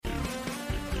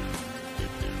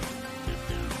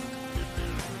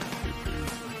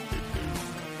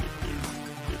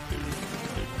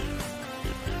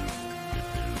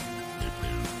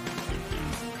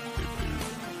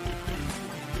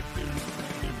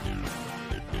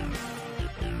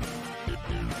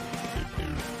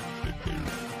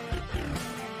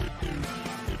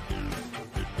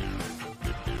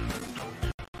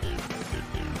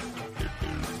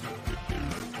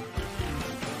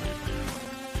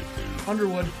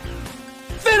Underwood.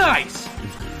 Thin ice!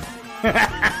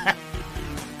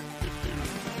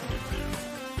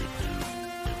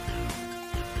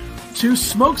 To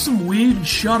smoke some weed and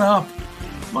shut up.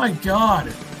 My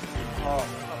God. Oh,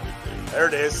 there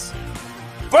it is.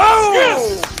 Boom!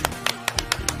 Yes!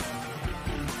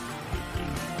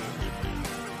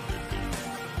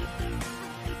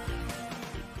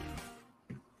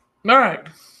 All right.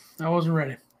 I wasn't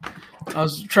ready. I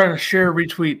was trying to share,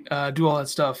 retweet, do all that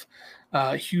stuff.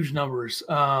 Huge numbers.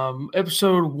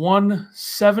 Episode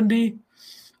 170,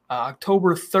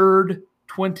 October 3rd,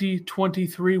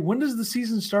 2023. When does the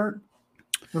season start?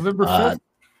 November 5th?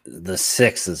 The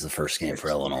 6th is the first game for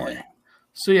Illinois.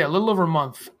 So, yeah, a little over a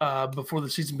month before the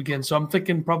season begins. So I'm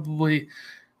thinking probably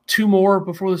 2 more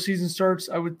before the season starts,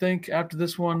 I would think, after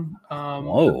this one.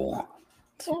 Whoa.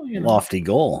 Well, lofty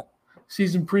goal.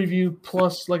 Season preview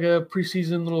plus like a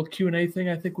preseason little Q&A thing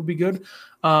I think would be good.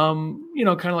 Kind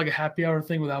of like a happy hour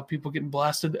thing without people getting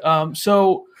blasted. That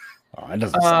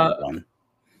doesn't sound fun.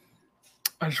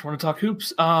 I just want to talk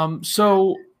hoops.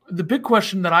 So the big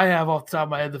question that I have off the top of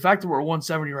my head, the fact that we're at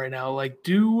 170 right now, like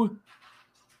do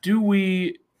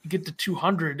we get to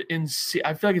 200 in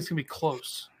I feel like it's going to be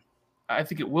close. I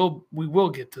think we will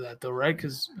get to that though, right?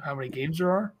 Because how many games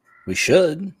there are? We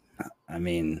should. I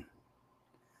mean,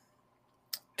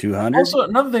 200. Also,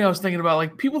 another thing I was thinking about,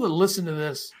 like people that listen to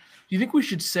this, do you think we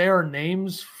should say our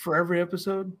names for every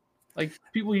episode? Like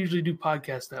people usually do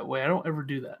podcasts that way. I don't ever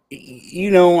do that.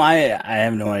 I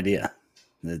have no idea.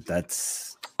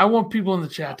 That's. I want people in the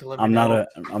chat to let me know.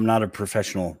 I'm not a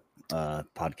professional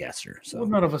podcaster. So well,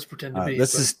 none of us pretend to be.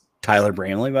 This is Tyler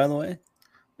Bramley, by the way.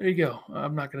 There you go.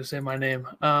 I'm not going to say my name.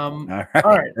 All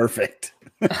right. Perfect.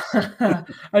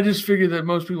 I just figured that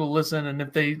most people listen, and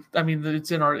if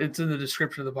it's in the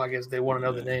description of the podcast. They want to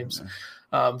know the names,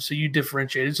 so you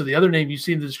differentiated. So the other name you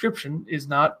see in the description is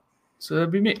not. So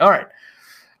that'd be me. All right.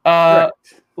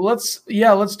 Let's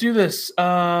do this.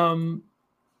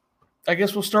 I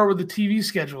guess we'll start with the TV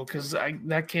schedule because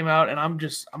that came out, and I'm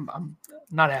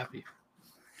not happy.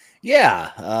 Yeah,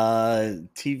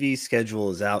 TV schedule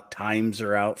is out. Times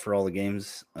are out for all the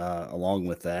games. Along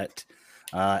with that,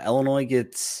 Illinois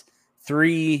gets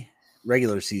 3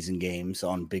 regular season games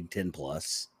on Big Ten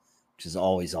Plus, which is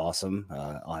always awesome.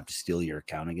 I'll have to steal your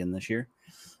account again this year.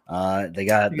 They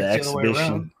got the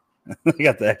exhibition. They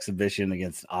got the exhibition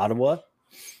against Ottawa,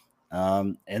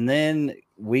 and then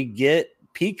we get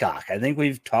Peacock. I think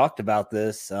we've talked about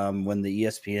this when the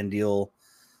ESPN deal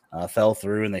fell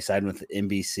through and they signed with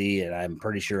NBC, and I'm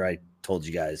pretty sure I told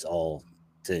you guys all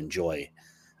to enjoy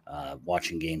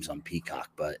watching games on Peacock.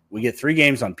 But we get 3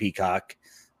 games on Peacock: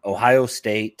 Ohio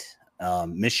State,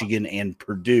 Michigan, and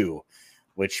Purdue.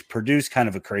 Which Purdue's kind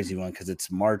of a crazy one because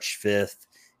it's March 5th.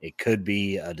 It could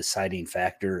be a deciding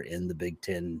factor in the Big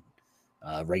Ten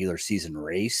regular season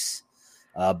race,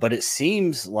 but it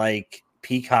seems like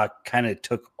Peacock kind of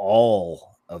took all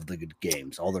of the good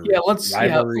games, all the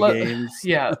rivalry games.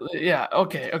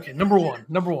 Okay. Number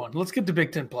one. Let's get to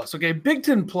Big Ten Plus. Okay, Big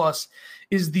Ten Plus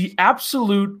is the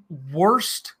absolute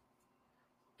worst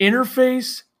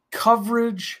interface,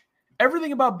 coverage,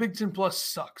 everything about Big Ten Plus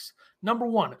sucks. Number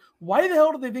one, why the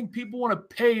hell do they think people want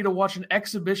to pay to watch an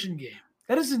exhibition game?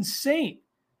 That is insane.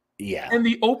 Yeah. And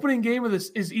the opening game of this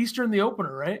is Eastern, the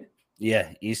opener, right?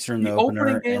 Yeah, Eastern, the opening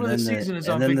opener, game of the season is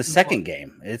on Big Ten Plus. And then the second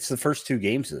game. It's the first 2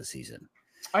 games of the season.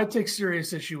 I take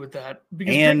serious issue with that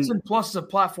because Big Ten Plus as a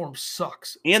platform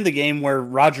sucks. And the game where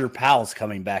Roger Powell's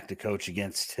coming back to coach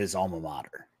against his alma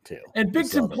mater, too. And Big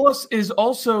Ten Plus is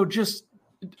also just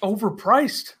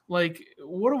overpriced. Like,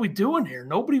 what are we doing here?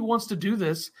 Nobody wants to do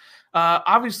this.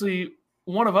 Obviously,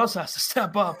 one of us has to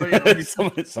step up.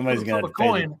 Somebody's going to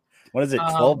pay. What is it,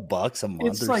 $12 a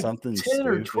month or like something? 10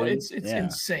 or 12. It's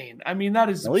insane. I mean, that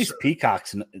is at least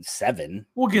Peacock's 7.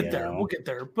 We'll get there. We'll get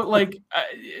there. But like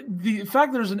the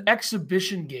fact there's an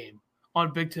exhibition game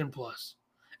on Big Ten Plus,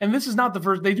 and this is not the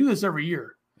first. They do this every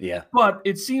year. Yeah. But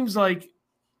it seems like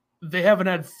they haven't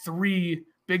had 3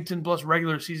 Big Ten Plus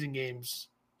regular season games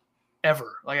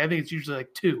ever. Like I think it's usually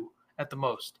like 2 at the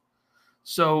most.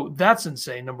 So that's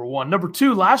insane. Number one. Number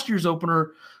 2, last year's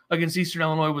opener against Eastern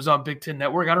Illinois was on Big Ten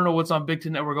Network. I don't know what's on Big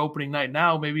Ten Network opening night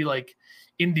now. Maybe like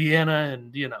Indiana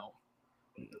and,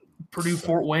 Purdue,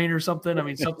 Fort Wayne or something. I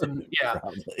mean, something, yeah.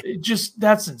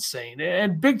 That's insane.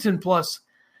 And Big Ten Plus,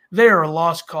 they are a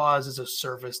lost cause as a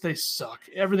service. They suck.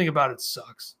 Everything about it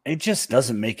sucks. It just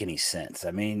doesn't make any sense.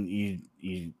 I mean,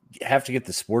 you have to get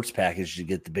the sports package to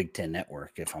get the Big Ten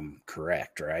Network, if I'm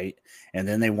correct, right? And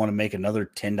then they want to make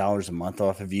another $10 a month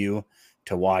off of you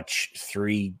to watch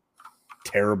 3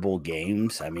 terrible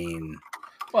games. I mean,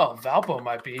 well, Valpo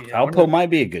might be. Valpo might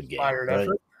be a good game. Effort.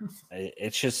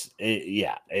 It's just,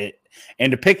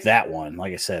 and to pick that one,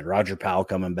 like I said, Roger Powell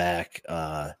coming back,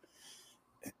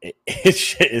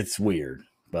 it's weird,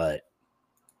 but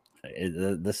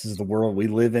this is the world we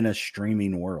live in, a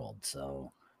streaming world.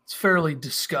 So it's fairly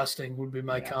disgusting would be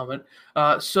my comment.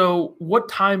 So what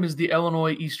time is the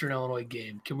Eastern Illinois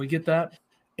game? Can we get that?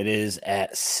 It is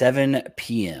at 7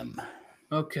 p.m.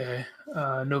 Okay.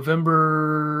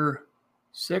 November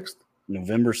 6th?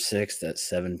 November 6th at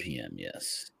 7 p.m.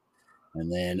 Yes.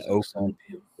 And then Oakland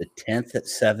the 10th at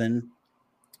 7.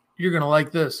 You're going to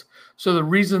like this. So the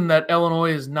reason that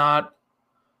Illinois is not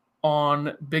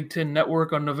on Big Ten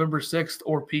Network on November 6th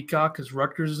or Peacock because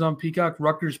Rutgers is on Peacock.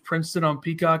 Rutgers Princeton on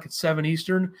Peacock at 7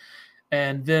 Eastern.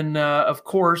 And then, of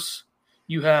course,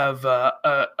 you have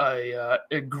a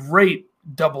great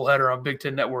doubleheader on Big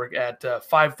Ten Network at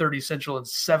 5:30 Central and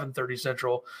 7:30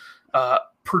 Central.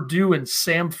 Purdue and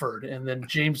Samford, and then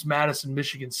James Madison,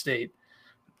 Michigan State.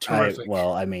 Terrific.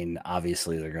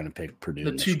 Obviously they're going to pick Purdue.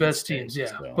 The two best teams,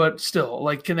 so. But still,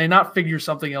 can they not figure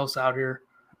something else out here?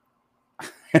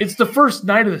 It's the first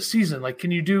night of the season.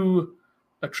 Can you do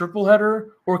a triple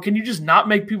header, or can you just not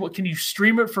make people? Can you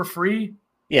stream it for free?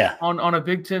 Yeah, on a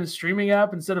Big Ten streaming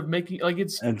app instead of making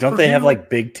it's. And don't Purdue, they have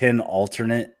Big Ten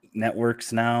alternate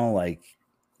networks now?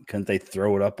 Couldn't they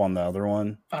throw it up on the other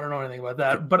one? I don't know anything about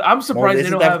that, but I'm surprised they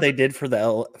don't have. What they did for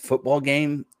the football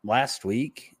game last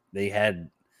week? There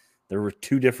were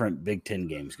 2 different Big Ten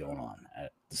games going on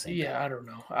at the same time. Yeah, I don't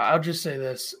know. I'll just say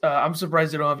this: I'm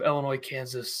surprised they don't have Illinois,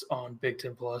 Kansas on Big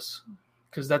Ten Plus,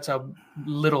 because that's how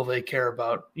little they care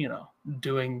about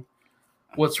doing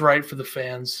what's right for the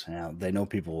fans. Now they know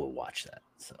people will watch that,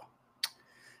 so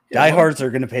diehards are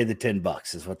going to pay the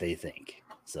 $10, is what they think.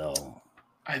 So.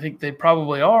 I think they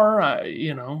probably are.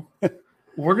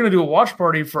 We're going to do a watch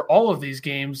party for all of these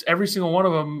games, every single one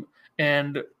of them,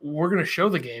 and we're going to show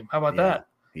the game. How about that?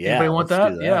 Yeah. Anybody want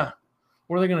that? Yeah.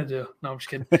 What are they going to do? No, I'm just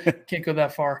kidding. Can't go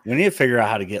that far. We need to figure out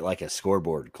how to get a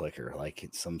scoreboard clicker,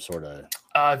 it's some sort of.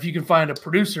 If you can find a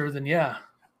producer, then yeah.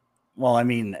 Well,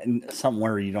 something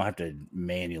where you don't have to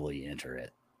manually enter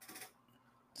it.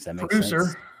 Does that make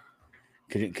sense?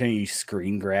 Can you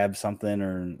screen grab something,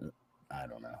 or I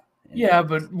don't know. Yeah,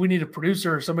 but we need a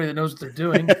producer or somebody that knows what they're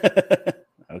doing.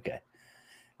 Okay.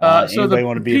 So anybody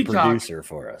want to be Peacock, a producer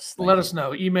for us? Let us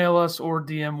know. Email us or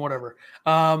DM, whatever.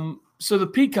 So the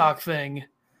Peacock thing,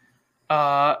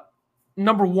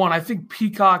 number one, I think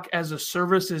Peacock as a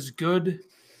service is good.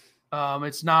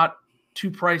 It's not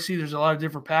too pricey. There's a lot of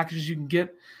different packages you can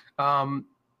get.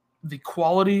 The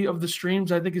quality of the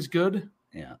streams, I think, is good.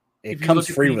 Yeah. It comes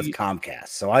free with Comcast.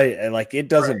 So it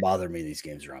doesn't bother me these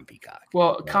games are on Peacock.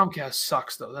 Well, Comcast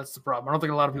sucks, though. That's the problem. I don't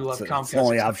think a lot of people have Comcast. It's the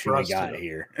only option we got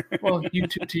here. Well,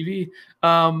 YouTube TV.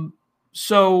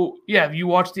 So, yeah, you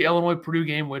watched the Illinois-Purdue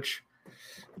game, which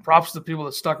props to the people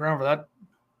that stuck around for that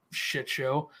shit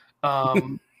show.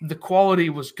 The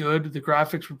quality was good. The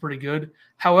graphics were pretty good.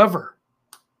 However,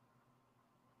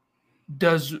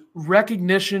 does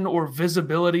recognition or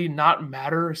visibility not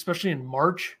matter, especially in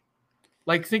March?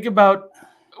 Think about,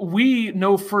 we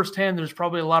know firsthand there's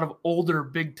probably a lot of older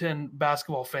Big Ten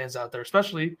basketball fans out there,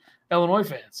 especially Illinois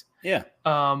fans. Yeah.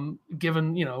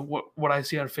 Given, what I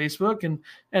see on Facebook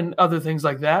and other things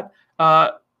like that,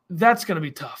 that's going to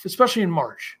be tough, especially in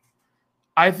March.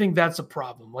 I think that's a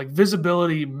problem.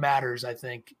 Visibility matters, I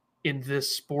think, in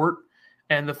this sport.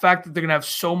 And the fact that they're going to have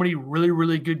so many really,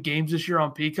 really good games this year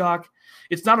on Peacock,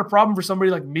 it's not a problem for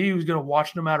somebody like me who's going to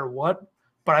watch no matter what.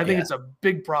 But I think it's a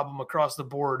big problem across the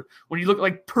board. When you look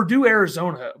like Purdue,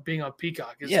 Arizona being on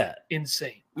Peacock is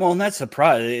insane. Well, and that's the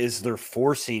problem is they're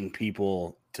forcing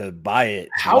people to buy it.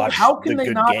 How can they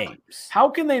not? Games. How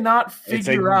can they not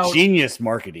figure out? Genius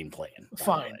marketing plan.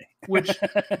 Fine. Which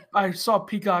I saw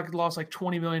Peacock lost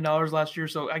 $20 million last year,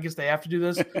 so I guess they have to do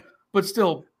this. But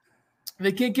still,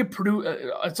 they can't get Purdue.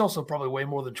 It's also probably way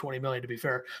more than $20 million to be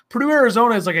fair. Purdue,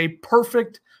 Arizona is a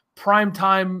perfect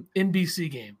primetime NBC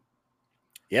game.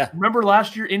 Yeah. Remember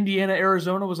last year, Indiana,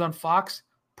 Arizona was on Fox.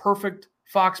 Perfect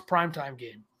Fox primetime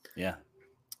game. Yeah.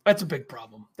 That's a big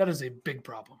problem. That is a big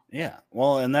problem. Yeah.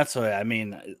 Well, and that's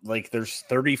what there's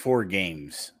 34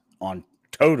 games on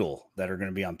total that are going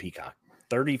to be on Peacock.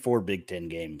 34 Big Ten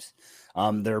games.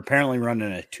 They're apparently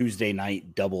running a Tuesday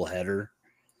night doubleheader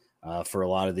for a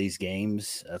lot of these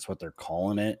games. That's what they're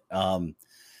calling it.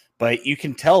 But you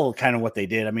can tell kind of what they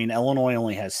did. Illinois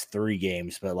only has 3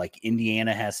 games, but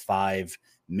Indiana has 5.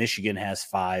 Michigan has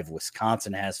 5,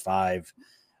 Wisconsin has 5,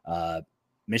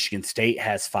 Michigan State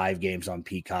has 5 games on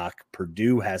Peacock,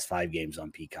 Purdue has 5 games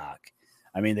on Peacock.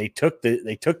 They took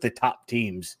the top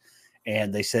teams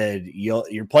and they said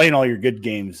you're playing all your good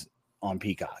games on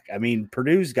Peacock. I mean,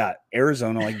 Purdue's got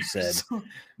Arizona, like you said,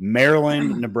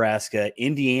 Maryland, Nebraska,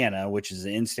 Indiana, which is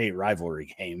an in-state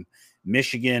rivalry game,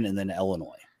 Michigan, and then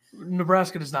Illinois.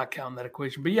 Nebraska does not count in that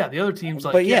equation, but yeah, the other teams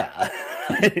like. But yeah,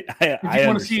 if you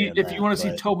want to see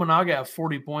Tominaga have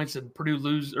 40 points and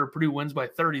Purdue wins by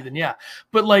 30, then yeah.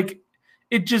 But like,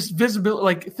 it just visibility.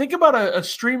 Like, think about a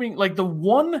streaming, like the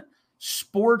one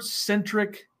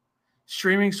sports-centric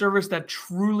streaming service that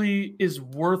truly is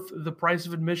worth the price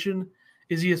of admission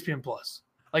is ESPN Plus.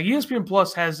 Like, ESPN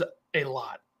Plus has a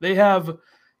lot. They have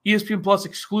ESPN Plus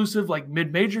exclusive, like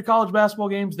mid-major college basketball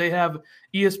games. They have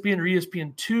ESPN or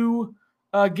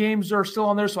ESPN2 games are still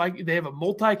on there. So they have a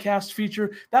multicast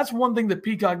feature. That's one thing that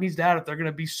Peacock needs to add if they're going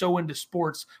to be so into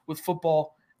sports with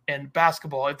football and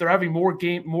basketball. If they're having more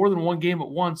than one game at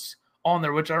once on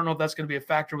there, which I don't know if that's going to be a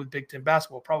factor with Big Ten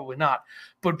basketball, probably not.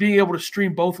 But being able to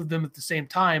stream both of them at the same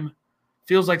time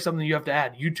feels like something you have to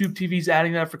add. YouTube TV's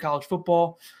adding that for college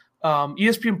football.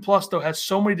 ESPN Plus, though, has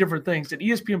so many different things. And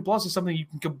ESPN Plus is something you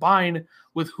can combine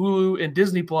with Hulu and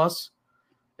Disney Plus.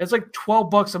 It's like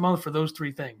 $12 a month for those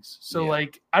three things. So,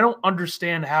 like, I don't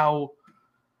understand how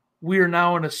we are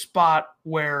now in a spot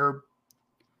where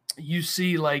you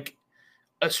see, like,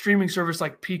 a streaming service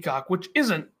like Peacock, which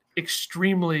isn't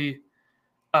extremely,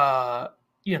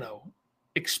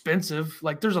 expensive.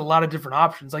 Like, there's a lot of different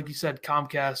options. Like you said,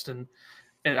 Comcast, and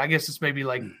I guess it's maybe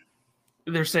like –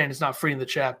 they're saying it's not free in the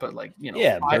chat, but like, I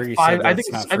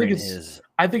think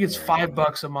it's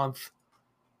 $5 a month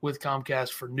with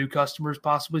Comcast for new customers,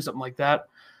 possibly something like that.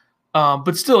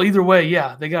 But still, either way,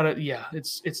 they got it. Yeah,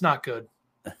 it's not good.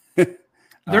 They're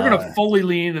going to fully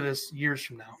lean into this years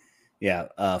from now.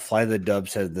 Yeah. Fly the Dub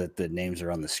said that the names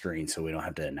are on the screen, so we don't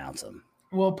have to announce them.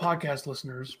 Well, podcast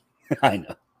listeners. I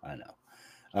know.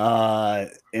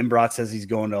 Imbrot says he's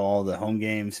going to all the home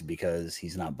games because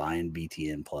he's not buying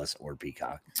BTN Plus or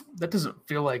Peacock. That doesn't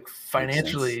feel like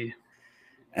financially,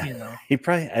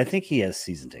 I think he has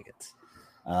season tickets.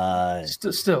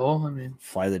 Still, I mean,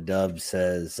 Fly the Dub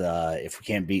says if we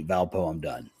can't beat Valpo, I'm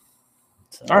done.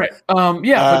 So, all right.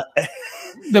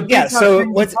 So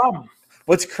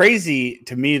what's crazy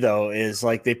to me though is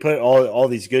like they put all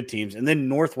these good teams, and then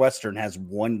Northwestern has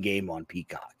one game on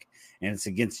Peacock. And it's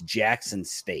against Jackson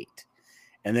State.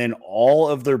 And then all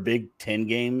of their Big Ten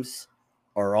games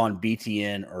are on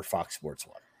BTN or Fox Sports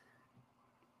 1.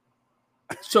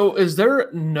 So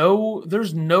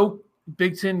there's no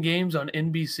Big Ten games on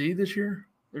NBC this year?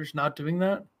 They're just not doing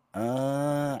that?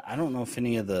 I don't know if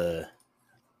any of I'm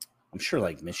sure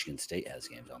like Michigan State has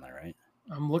games on there, right?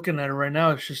 I'm looking at it right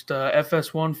now. It's just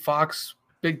FS1, Fox,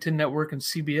 Big Ten Network, and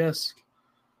CBS.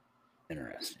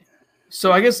 Interesting.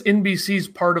 So I guess NBC's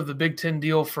part of the Big Ten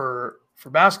deal for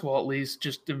basketball, at least,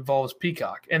 just involves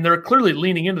Peacock. And they're clearly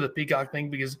leaning into the Peacock thing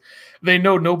because they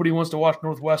know nobody wants to watch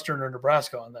Northwestern or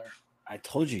Nebraska on there. I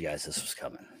told you guys this was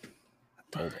coming.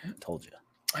 I told you.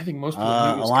 I think most people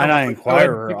knew it was Illini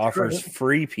Inquirer offers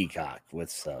free Peacock with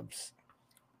subs.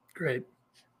 Great.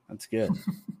 That's good.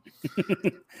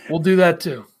 We'll do that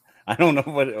too. I don't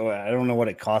know what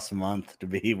it costs a month to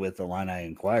be with the Illini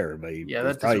Inquirer, but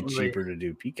it's probably cheaper to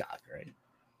do Peacock, right?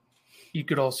 You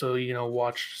could also,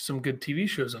 watch some good TV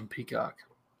shows on Peacock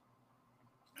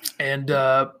and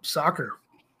soccer.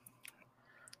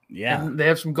 Yeah, and they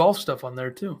have some golf stuff on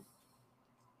there too.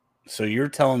 So you're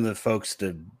telling the folks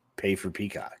to pay for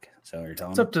Peacock? So you're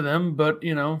telling? It's up to them, but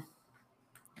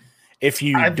if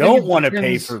you don't want to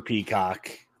pay for Peacock.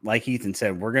 Like Ethan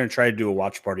said, we're going to try to do a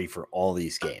watch party for all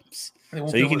these games.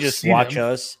 So you can just watch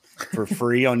us for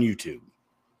free on YouTube. You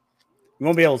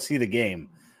won't be able to see the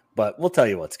game, but we'll tell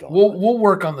you what's going on. We'll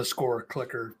work on the score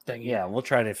clicker thing. Yeah, we'll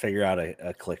try to figure out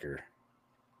a clicker.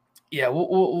 Yeah,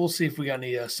 we'll see if we got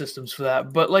any systems for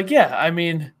that. But I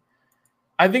mean,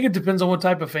 I think it depends on what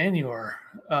type of fan you are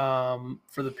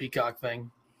for the Peacock thing.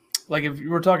 Like if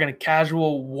you were talking a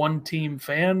casual one-team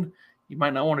fan, you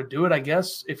might not want to do it, I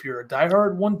guess. If you're a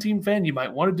diehard one-team fan, you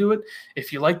might want to do it.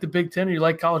 If you like the Big Ten or you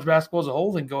like college basketball as a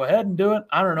whole, then go ahead and do it.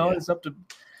 I don't know. Yeah. It's up to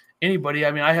anybody.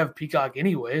 I mean, I have Peacock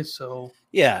anyway, so.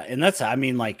 Yeah, and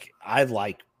I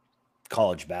like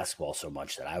college basketball so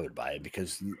much that I would buy it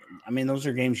because, those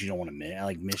are games you don't want to miss. I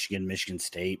like Michigan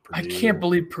State, Purdue. I can't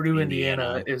believe Purdue,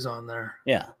 Indiana is on there.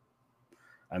 Yeah.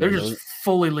 They're just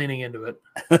fully leaning into it.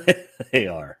 They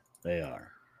are.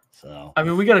 So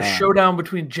we got a showdown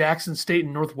between Jackson State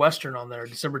and Northwestern on there,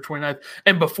 December 29th.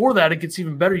 And before that, it gets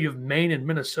even better. You have Maine and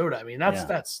Minnesota. I mean,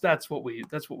 that's what we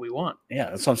want.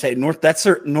 Yeah, that's what I'm saying. That's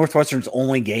Northwestern's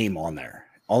only game on there.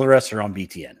 All the rest are on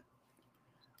BTN.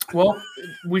 Well,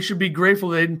 we should be grateful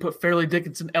they didn't put Fairleigh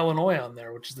Dickinson, Illinois on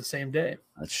there, which is the same day.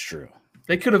 That's true.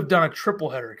 They could have done a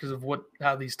triple header because of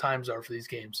how these times are for these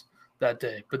games. that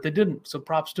day, but they didn't. So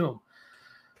props to them,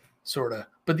 sort of.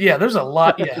 But yeah, there's a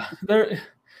lot. Yeah, they're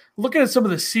looking at some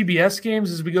of the CBS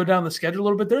games as we go down the schedule a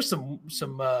little bit. There's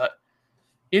some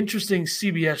interesting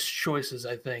CBS choices.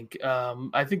 I think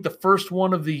the first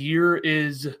one of the year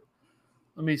is.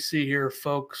 Let me see here,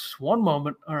 folks. One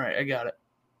moment. All right, I got it.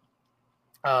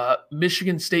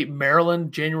 Michigan State,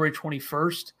 Maryland, January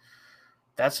 21st.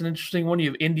 That's an interesting one.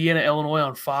 You have Indiana, Illinois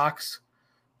on Fox.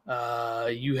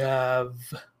 You have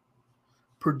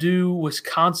Purdue,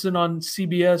 Wisconsin on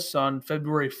CBS on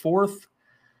February 4th.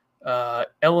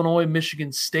 Illinois,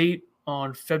 Michigan State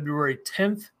on February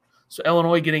 10th. So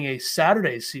Illinois getting a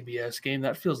Saturday CBS game.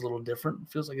 That feels a little different. It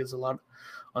feels like it's a lot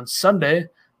on Sunday.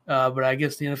 But I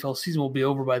guess the NFL season will be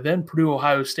over by then. Purdue,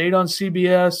 Ohio State on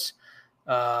CBS.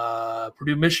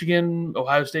 Purdue, Michigan,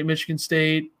 Ohio State, Michigan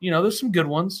State. There's some good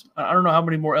ones. I don't know how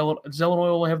many more. Does Illinois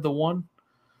only have the one?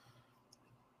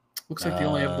 Looks like they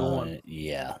only have the one.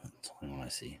 Yeah, that's the only one I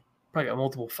see. Probably got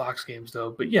multiple Fox games,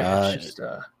 though. But yeah, it's just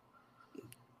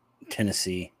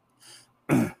Tennessee.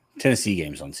 Tennessee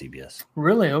games on CBS.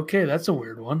 Really? Okay, that's a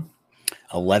weird one.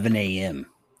 11 a.m.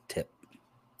 tip.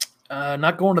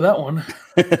 Not going to that one.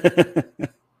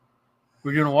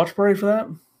 We're doing a watch party for that?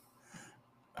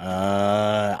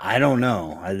 I don't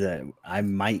know. I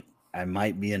might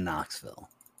be in Knoxville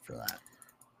for that.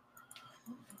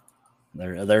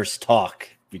 There's talk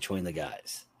between the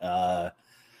guys.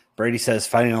 Brady says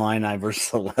Fighting Illini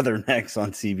versus the Leathernecks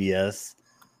on CBS.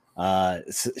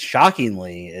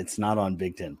 Shockingly, it's not on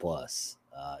Big Ten Plus.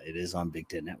 It is on Big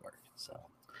Ten Network. So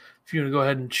if you want to go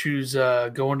ahead and choose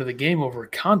go into the game over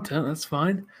content, that's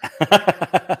fine.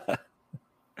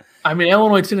 I mean,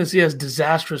 Illinois, Tennessee has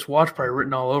disastrous watch party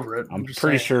written all over it. I'm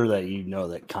pretty sure that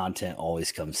that content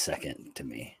always comes second to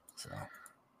me. So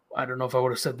I don't know if I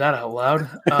would have said that out loud.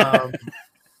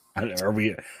 Are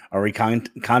we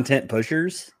content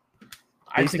pushers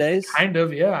these days? Kind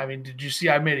of, yeah. I mean, did you see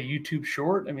I made a YouTube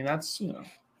short? I mean, that's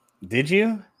Did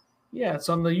you? Yeah, it's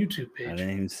on the YouTube page. I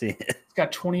didn't even see it. It's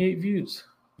got 28 views.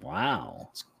 Wow,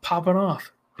 it's popping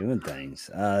off. Doing things.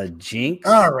 Jinx.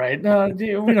 All right. No,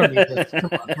 dude, we don't need this. Come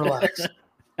on, relax.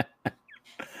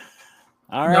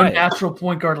 All right. Natural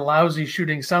point guard, lousy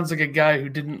shooting. Sounds like a guy who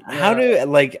didn't. How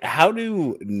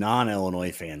do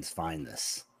non-Illinois fans find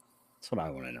this? That's what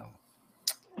I want to know.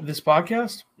 This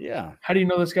podcast? Yeah. How do you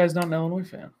know this guy's not an Illinois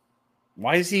fan?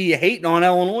 Why is he hating on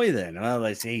Illinois then? Well,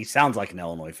 he sounds like an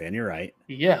Illinois fan. You're right.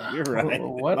 Yeah. You're right.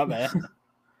 What? My bad.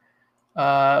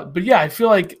 But yeah, I feel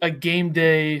like a game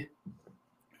day.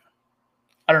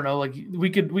 I don't know. Like we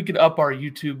could up our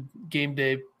YouTube game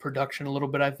day production a little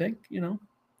bit. I think Yeah.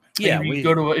 if you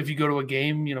go to a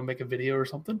game, make a video or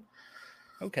something.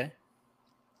 Okay.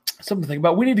 Something to think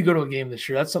about. We need to go to a game this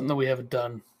year. That's something that we haven't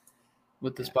done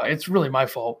with this. It's really my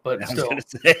fault, but still.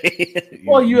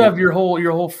 Well, you have your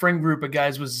whole friend group of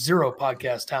guys with zero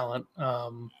podcast talent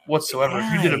whatsoever.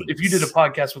 Right. If you did a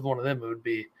podcast with one of them, it would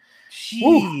be.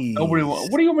 Jeez. Nobody. What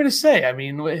do you want me to say? I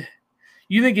mean,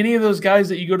 you think any of those guys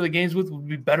that you go to the games with would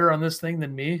be better on this thing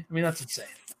than me? I mean, that's insane.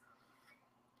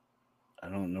 I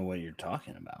don't know what you're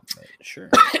talking about, but sure.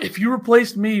 If you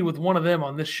replaced me with one of them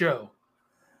on this show,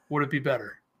 would it be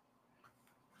better?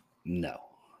 No.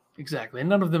 Exactly. And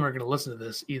none of them are going to listen to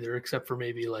this either, except for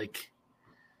maybe a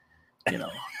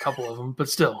couple of them. But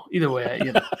still, either way,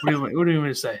 what do you want me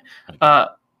to say?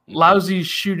 Lousy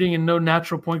shooting and no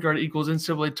natural point guard equals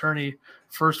NCAA tourney.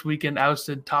 First weekend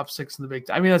ousted, top 6 in the Big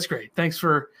Ten. I mean, that's great. Thanks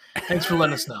for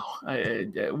letting us know.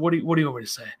 What do you want me to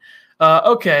say?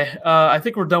 Okay. I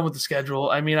think we're done with the schedule.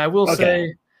 I mean, I will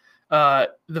say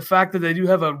the fact that they do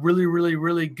have a really, really,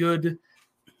 really good,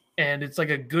 and it's like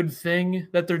a good thing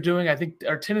that they're doing. I think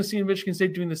are Tennessee and Michigan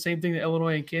State doing the same thing that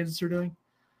Illinois and Kansas are doing?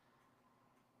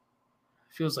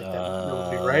 Feels like that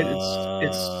would be right.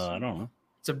 It's I don't know.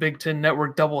 It's a Big Ten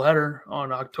Network doubleheader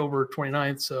on October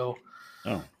 29th. So,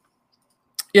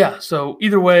 yeah. So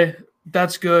either way,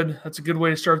 that's good. That's a good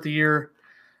way to start the year.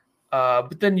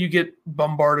 But then you get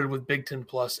bombarded with Big Ten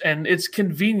Plus, and it's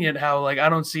convenient how I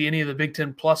don't see any of the Big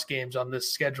Ten Plus games on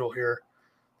this schedule here.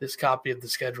 This copy of the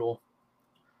schedule.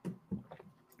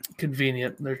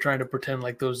 Convenient. They're trying to pretend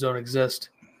like those don't exist.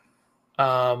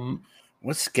 What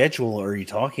schedule are you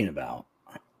talking about?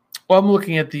 Well, I'm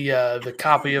looking at the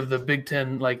copy of the Big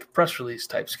Ten press release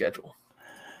type schedule.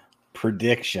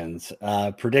 Predictions.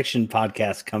 Prediction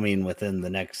podcast coming within the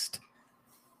next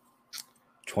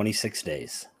 26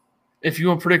 days. If you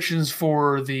want predictions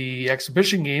for the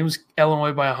exhibition games,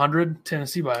 Illinois by 100,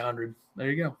 Tennessee by 100. There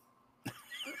you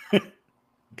go.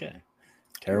 Okay.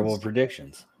 Terrible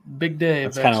predictions. Big day.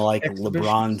 It's kind of like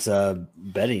LeBron's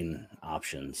betting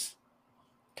options.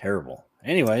 Terrible.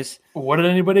 Anyways. What did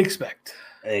anybody expect?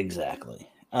 Exactly.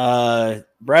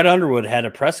 Brad Underwood had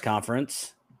a press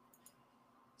conference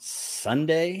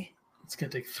Sunday. It's going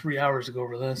to take 3 hours to go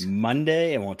over this.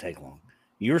 Monday. It won't take long.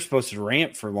 You were supposed to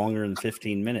rant for longer than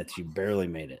 15 minutes. You barely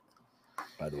made it,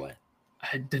 by the way.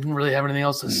 I didn't really have anything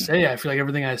else to say. I feel like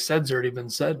everything I said's already been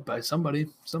said by somebody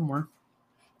somewhere.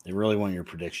 They really want your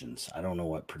predictions. I don't know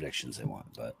what predictions they want,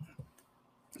 but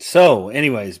so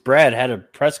anyways, Brad had a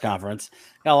press conference.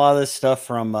 Got a lot of this stuff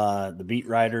from the beat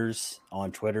writers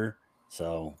on Twitter.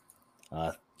 So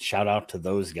shout out to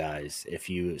those guys. If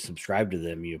you subscribe to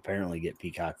them, you apparently get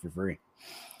Peacock for free.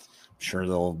 I'm sure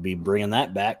they'll be bringing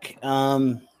that back.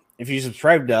 If you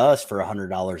subscribe to us for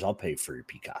 $100, I'll pay for your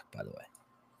Peacock, by the way.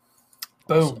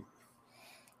 Boom. Awesome.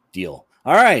 Deal.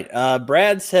 All right.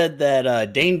 Brad said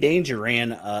that Dane Danger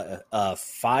ran a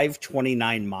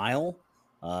 5:29 mile.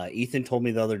 Ethan told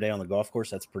me the other day on the golf course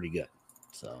that's pretty good.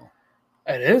 So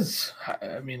it is.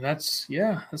 I mean, that's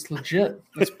legit.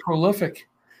 That's prolific.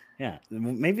 Yeah,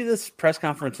 maybe this press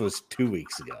conference was 2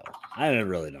 weeks ago. I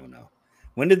really don't know.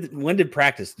 When did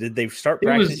practice? Did they start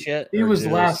practice yet? It was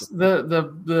last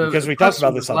the because we talked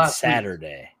about this on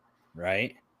Saturday,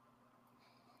 right?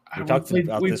 We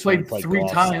played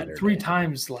three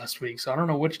times last week, so I don't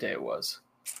know which day it was.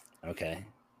 Okay.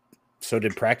 So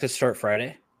did practice start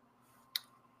Friday?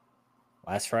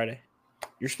 Last Friday?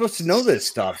 You're supposed to know this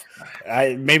stuff.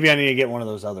 Maybe I need to get one of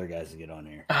those other guys to get on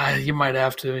here. You might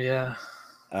have to, yeah.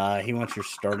 He wants your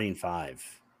starting five.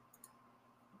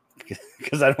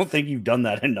 Because I don't think you've done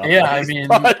that enough. Yeah, I mean,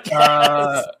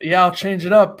 I'll change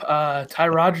it up. Ty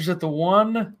Rogers at the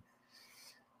 1.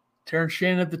 Terrence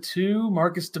Shannon at the 2,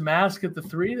 Marcus Damask at the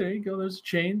 3. There you go. There's a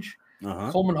change.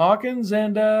 Coleman Hawkins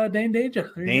and Dane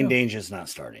Danger. Dane Danger's not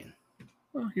starting.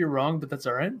 Well, you're wrong, but that's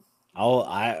all right.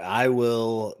 I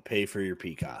will pay for your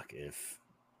Peacock if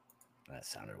that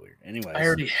sounded weird. Anyways, I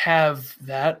already have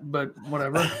that, but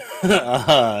whatever.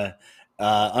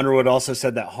 Underwood also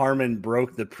said that Harmon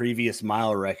broke the previous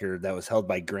mile record that was held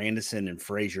by Grandison and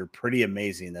Frazier. Pretty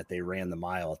amazing that they ran the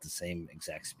mile at the same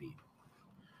exact speed.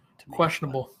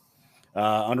 Questionable.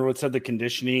 Underwood said the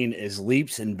conditioning is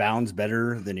leaps and bounds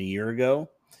better than a year ago,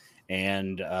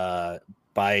 and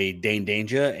by Dane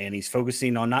Danger, and he's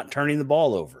focusing on not turning the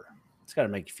ball over. It's got to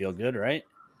make you feel good, right?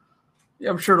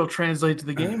 Yeah, I'm sure it'll translate to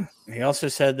the game. He also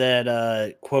said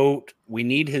that, quote, we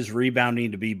need his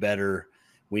rebounding to be better.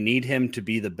 We need him to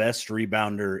be the best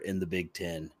rebounder in the Big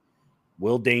Ten.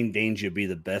 Will Dane Danger be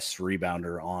the best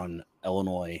rebounder on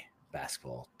Illinois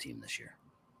basketball team this year?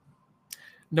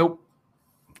 Nope.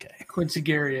 Okay. Quincy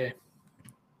Guerrier.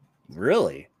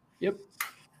 Really? Yep.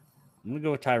 I'm going to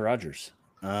go with Ty Rogers.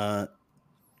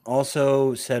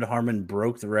 Also said Harmon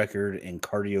broke the record in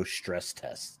cardio stress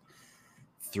test.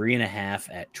 3.5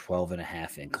 at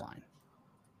 12.5 incline.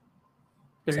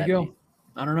 There you go.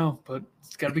 I don't know, but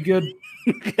it's got to be good.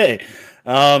 Okay.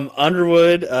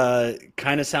 Underwood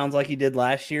kind of sounds like he did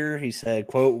last year. He said,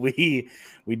 quote, we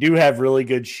do have really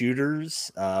good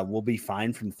shooters. We'll be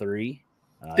fine from 3.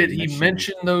 Did he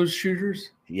mention those shooters?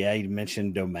 Yeah, he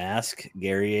mentioned Domask,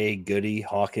 Guerrier, Goody,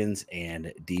 Hawkins,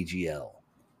 and DGL.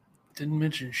 Didn't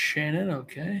mention Shannon.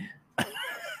 Okay.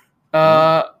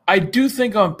 I do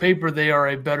think on paper they are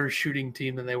a better shooting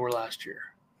team than they were last year.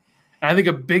 And I think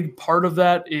a big part of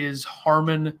that is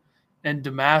Harmon and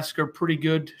Damask are pretty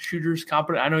good shooters,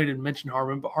 competent. I know he didn't mention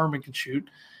Harmon, but Harmon can shoot.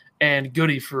 And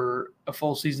Goody for a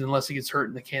full season unless he gets hurt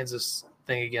in the Kansas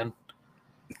thing again.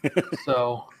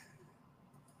 So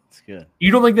it's good.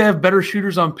 You don't think they have better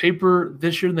shooters on paper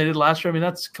this year than they did last year? I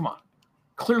mean, come on.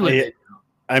 Clearly they do.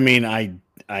 I mean,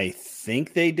 I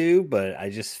think they do, but I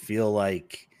just feel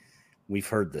like we've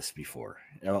heard this before.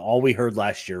 All we heard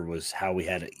last year was how we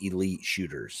had elite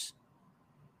shooters.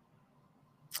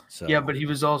 So yeah, but he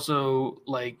was also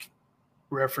like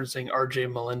referencing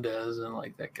RJ Melendez and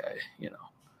like that guy,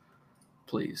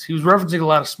 please. He was referencing a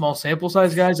lot of small sample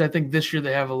size guys. I think this year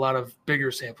they have a lot of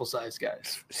bigger sample size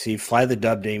guys. See, Fly the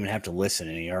Dub didn't even have to listen,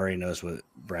 and he already knows what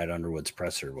Brad Underwood's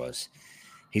presser was.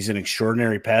 He's an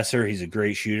extraordinary passer. He's a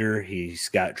great shooter. He's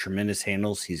got tremendous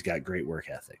handles. He's got great work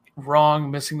ethic.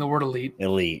 Wrong, missing the word elite.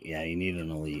 Elite, yeah, you need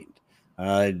an elite.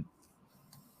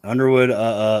 Underwood,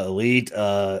 elite,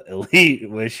 elite.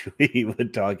 Wish we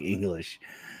would talk English.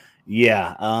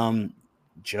 Yeah,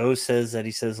 Joe says that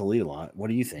he says elite a lot. What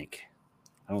do you think?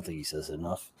 I don't think he says it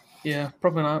enough. Yeah,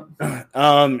 probably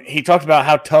not. He talked about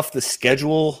how tough the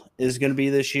schedule is going to be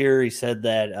this year. He said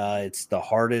that it's the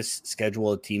hardest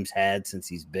schedule a team's had since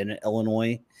he's been at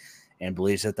Illinois, and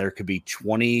believes that there could be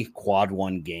 20 quad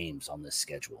 1 games on this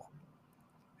schedule.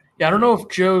 Yeah, I don't know if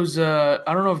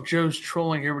Joe's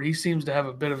trolling here, but he seems to have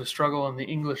a bit of a struggle in the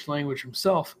English language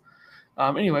himself.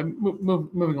 Anyway,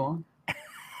 moving on.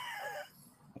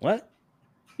 What?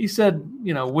 He said,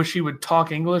 wish he would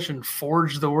talk English and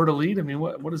forge the word elite. I mean,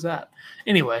 what is that?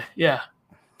 Anyway, yeah.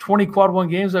 20 quad one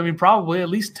games. I mean, probably at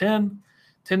least 10.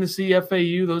 Tennessee,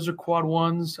 FAU, those are quad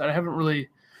ones. I haven't really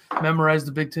memorized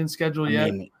the Big Ten schedule yet.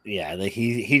 I mean, yeah,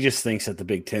 he just thinks that the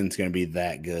Big Ten is going to be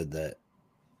that good that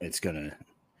it's going to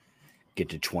get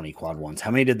to 20 quad ones.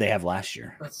 How many did they have last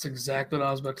year? That's exactly what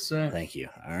I was about to say. Thank you.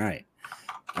 All right.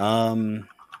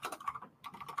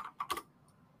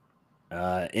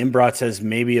 Imbrat says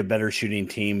maybe a better shooting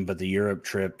team, but the Europe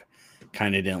trip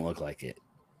kind of didn't look like it.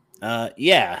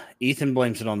 Yeah, Ethan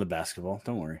blames it on the basketball.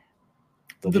 Don't worry.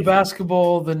 The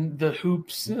basketball, the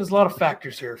hoops. There's a lot of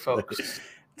factors here, folks.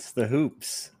 It's the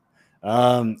hoops.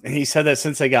 He said that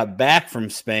since they got back from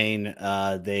Spain,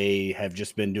 they have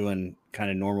just been doing kind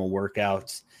of normal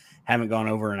workouts, haven't gone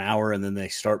over an hour, and then they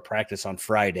start practice on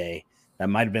Friday. That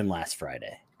might have been last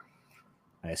Friday.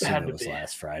 I assume it was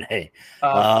last Friday.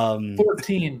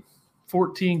 14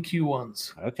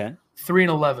 Q1s. Okay.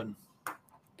 3-11.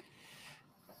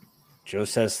 Joe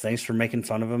says, thanks for making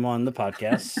fun of him on the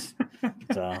podcast.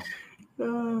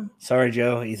 Sorry,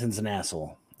 Joe. Ethan's an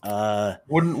asshole.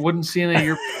 Wouldn't see any of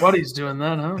your buddies doing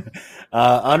that,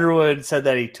 huh? Underwood said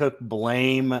that he took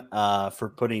blame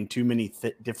for putting too many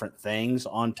different things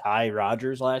on Ty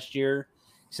Rodgers last year.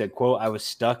 He said, quote, I was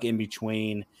stuck in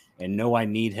between and know I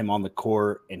need him on the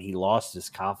court, and he lost his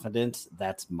confidence.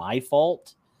 That's my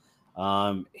fault.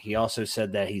 He also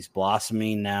said that he's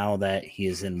blossoming now that he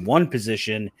is in one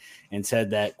position, and said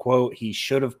that, quote, he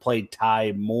should have played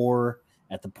Ty more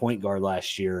at the point guard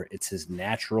last year. It's his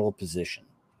natural position.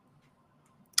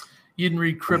 You didn't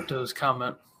read Crypto's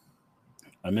comment.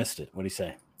 I missed it. What did he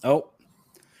say? Oh,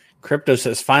 Crypto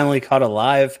says, finally caught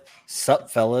alive. Sup,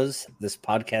 fellas. This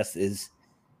podcast is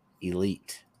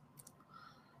elite.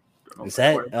 Is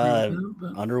that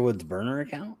Underwood's burner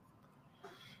account?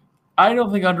 I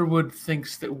don't think Underwood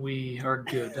thinks that we are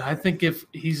good. I think if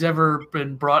he's ever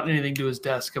been brought anything to his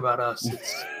desk about us,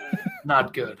 it's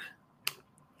not good.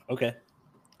 Okay.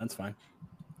 That's fine.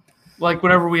 Like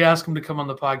whenever we ask him to come on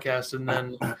the podcast, and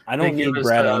then I don't need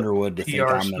Brad Underwood to PR think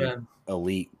I'm spin. an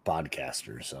elite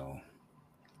podcaster, so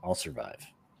I'll survive.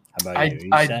 How about you?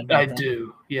 I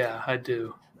do. Yeah, I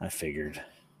do. I figured.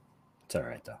 It's all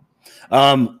right, though.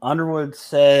 Underwood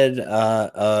said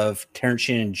of Terrence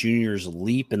Shannon Jr.'s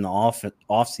leap in the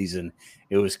off season,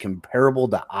 it was comparable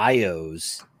to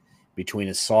Io's between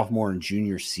his sophomore and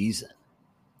junior season.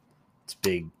 It's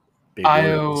big.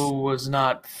 Io was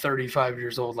not 35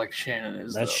 years old like Shannon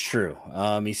is. That's true.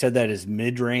 He said that his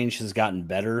mid-range has gotten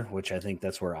better, which I think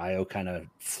that's where Io kind of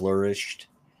flourished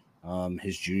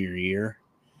his junior year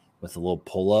with the little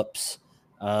pull-ups.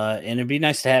 And it'd be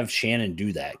nice to have Shannon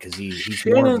do that because he's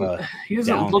more of a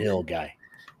downhill guy.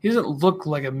 He doesn't look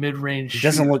like a mid-range He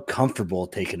doesn't look comfortable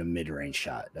taking a mid-range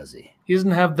shot, does he? He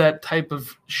doesn't have that type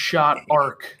of shot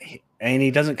arc. And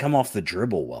he doesn't come off the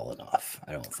dribble well enough,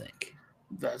 I don't think.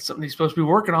 That's something he's supposed to be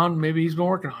working on. Maybe he's been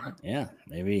working on it. Yeah,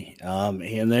 maybe.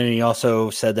 And then he also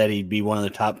said that he'd be one of the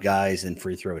top guys in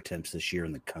free throw attempts this year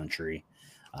in the country.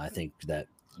 I think that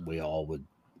we all would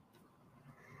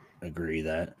agree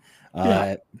that.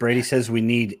 Yeah. Brady says we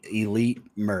need elite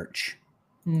merch.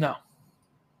 No.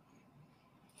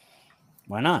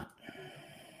 Why not?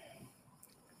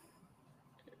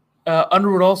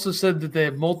 Underwood also said that they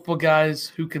have multiple guys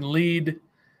who can lead.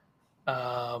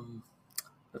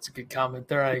 That's a good comment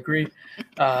there. I agree.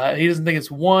 He doesn't think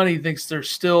it's one. He thinks they're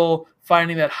still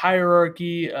finding that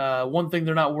hierarchy. One thing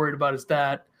they're not worried about is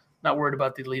that. Not worried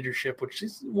about the leadership, which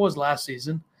was last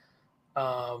season.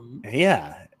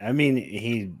 Yeah. I mean,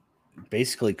 he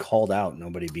basically called out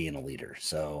nobody being a leader.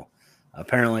 So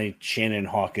apparently Shannon,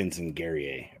 Hawkins, and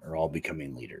Guerrier are all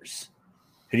becoming leaders.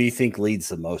 Who do you think leads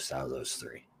the most out of those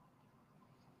three?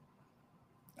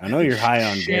 I know you're high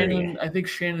on Guerrier. I think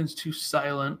Shannon's too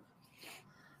silent.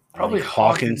 Probably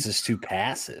Hawkins is too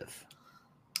passive.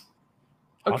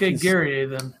 Okay, Guerrier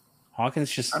then.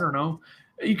 Hawkins just... I don't know.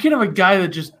 You can't have a guy that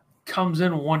just comes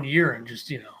in 1 year and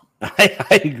just,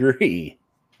 I agree.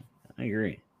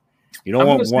 You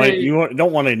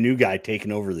don't want a new guy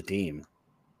taking over the team.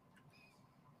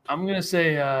 I'm gonna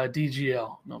say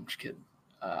DGL. No, I'm just kidding.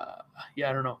 Yeah,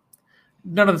 I don't know.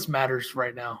 None of this matters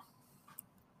right now.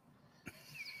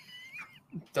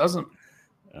 It doesn't.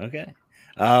 Okay.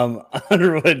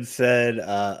 Underwood said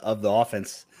of the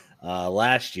offense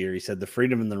last year, he said the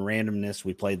freedom and the randomness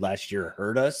we played last year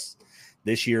hurt us.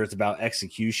 This year it's about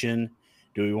execution.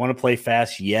 Do we want to play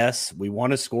fast? Yes. We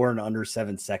want to score in under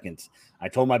 7 seconds. I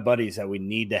told my buddies that we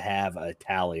need to have a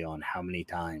tally on how many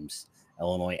times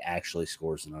Illinois actually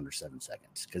scores in under 7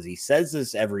 seconds because he says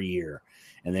this every year,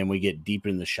 and then we get deep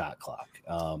in the shot clock.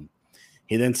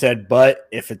 He then said, but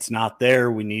if it's not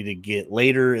there, we need to get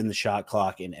later in the shot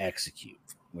clock and execute,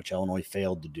 which Illinois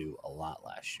failed to do a lot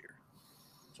last year.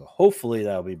 So hopefully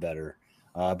that'll be better.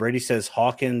 Brady says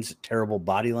Hawkins, terrible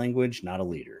body language, not a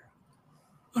leader.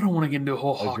 I don't want to get into a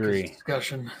whole Agree. Hawkins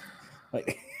discussion.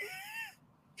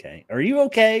 Okay. Are you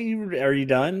okay? Are you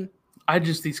done?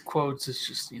 These quotes, it's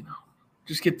just,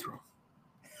 just get through.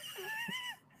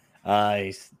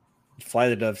 Fly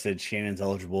the Dove said Shannon's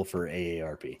eligible for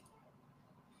AARP.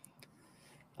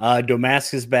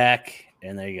 Domask is back,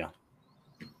 and there you go.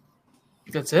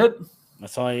 That's it.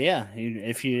 That's all. Yeah.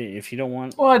 If you don't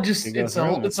want, well, it's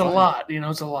a lot.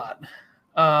 It's a lot.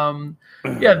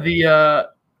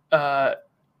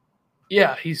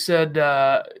 He said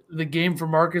the game for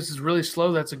Marcus is really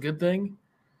slow. That's a good thing.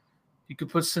 You could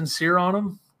put Sincere on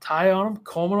him, Ty on him,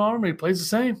 Coleman on him, and he plays the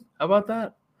same. How about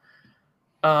that?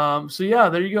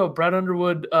 There you go. Brad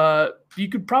Underwood. You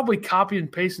could probably copy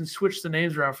and paste and switch the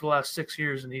names around for the last 6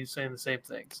 years, and he's saying the same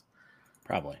things.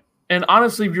 Probably. And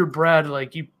honestly, if you're Brad,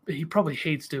 he probably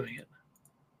hates doing it.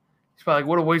 He's probably like,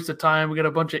 what a waste of time. We got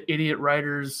a bunch of idiot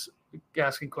writers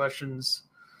asking questions.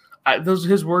 Those are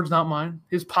his words, not mine.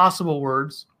 His possible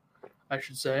words, I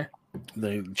should say.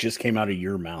 They just came out of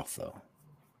your mouth, though.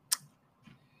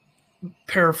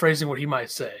 Paraphrasing what he might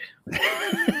say.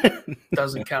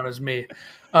 Doesn't count as me.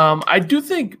 I do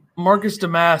think Marcus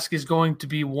Damask is going to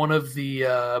be one of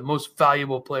the most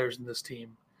valuable players in this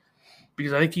team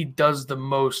because I think he does the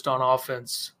most on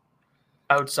offense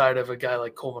outside of a guy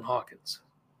like Coleman Hawkins.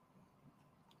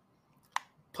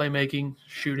 Playmaking,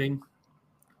 shooting,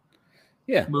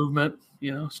 movement,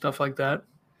 stuff like that.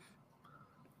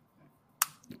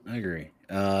 I agree.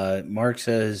 Mark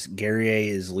says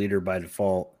Guerrier is leader by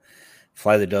default.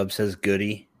 Fly the Dub says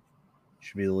Goody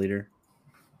should be the leader.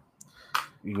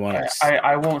 You want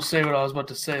I won't say what I was about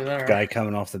to say there. Guy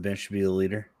coming off the bench should be the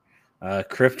leader.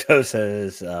 Crypto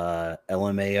says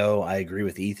LMAO. I agree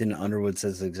with Ethan. Underwood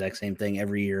says the exact same thing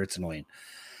every year. It's annoying.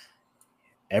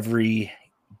 Every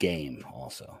game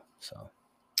also. So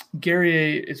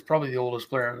Guerrier is probably the oldest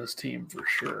player on this team for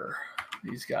sure.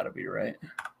 He's got to be, right?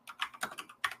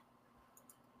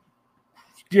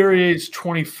 Guerrier's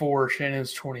 24.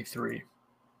 Shannon's 23.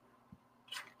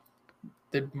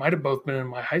 They might have both been in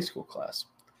my high school class.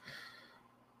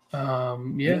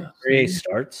 Guerrier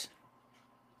starts.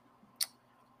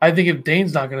 I think if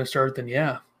Dane's not going to start, then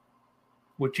yeah.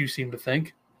 What you seem to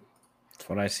think. That's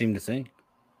what I seem to think.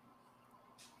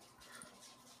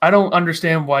 I don't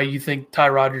understand why you think Ty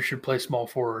Rogers should play small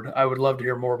forward. I would love to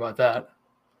hear more about that.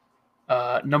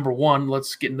 Number one,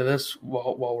 let's get into this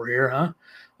while we're here,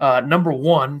 huh? Number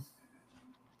one,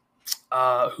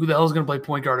 who the hell is going to play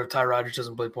point guard if Ty Rogers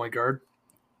doesn't play point guard?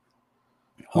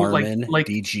 Harmon,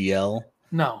 DGL.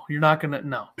 No, you're not going to.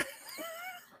 No.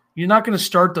 You're not going to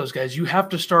start those guys. You have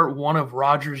to start one of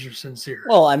Rogers or Sincere.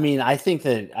 Well, I mean, I think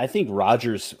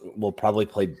Rogers will probably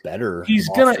play better. He's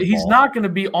not going to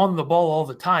be on the ball all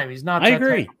the time. He's not that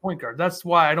type of point guard. That's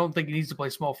why I don't think he needs to play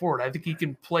small forward. I think he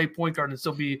can play point guard and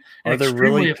still be an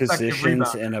extremely effective positions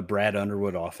rebounder. In a Brad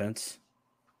Underwood offense?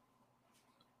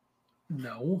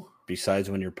 No. Besides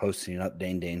when you're posting up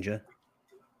Dane Danger?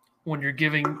 When you're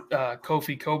giving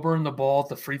Kofi Coburn the ball at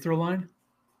the free throw line?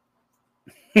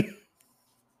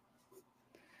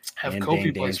 Have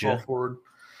Kofi play small forward.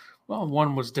 Well,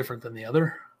 one was different than the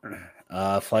other.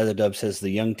 Fly the Dub says the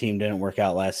young team didn't work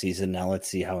out last season. Now let's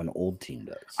see how an old team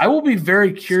does. I will be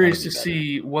very curious to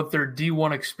see what their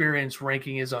D1 experience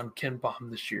ranking is on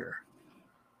KenPom this year.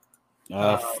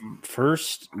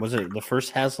 First, was it the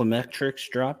first Haslametrics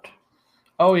dropped?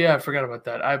 Oh, yeah, I forgot about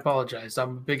that. I apologize.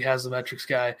 I'm a big Haslametrics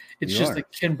guy. It's just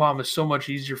that KenPom is so much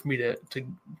easier for me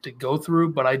to go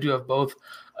through, but I do have both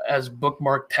as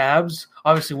bookmark tabs.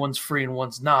 Obviously, one's free and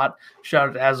one's not. Shout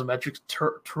out to Haslametrics.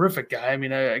 Terrific guy. I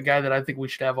mean, a guy that I think we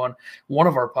should have on one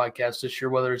of our podcasts this year,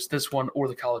 whether it's this one or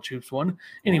the College Hoops one.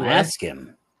 Anyway, ask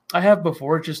him. I have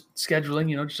before. Just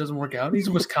scheduling, just doesn't work out. He's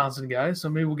a Wisconsin guy, so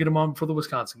maybe we'll get him on for the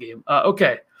Wisconsin game.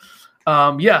 Okay.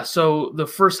 So the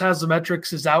first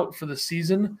Haslametrics is out for the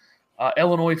season.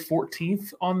 Illinois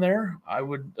 14th on there. I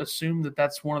would assume that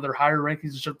that's one of their higher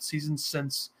rankings to start the season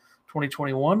since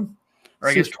 2021. Or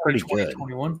I guess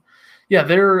 2021. Yeah,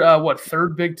 they're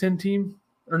third Big Ten team?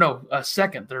 Or no,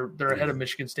 second. They're ahead of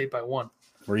Michigan State by one.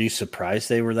 Were you surprised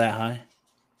they were that high?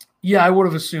 Yeah, I would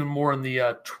have assumed more in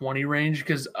the 20 range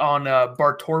because on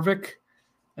Bartorvik,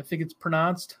 I think it's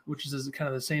pronounced, which is kind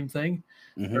of the same thing.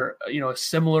 Mm-hmm. Or a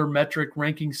similar metric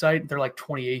ranking site, they're like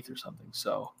 28th or something.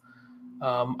 So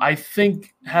I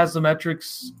think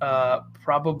Haslametrics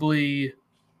probably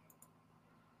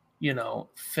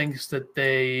thinks that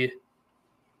they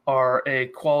are a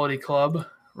quality club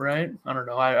right? I don't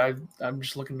know. I'm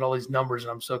just looking at all these numbers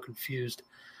and I'm so confused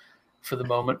for the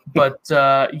moment. But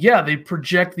yeah, they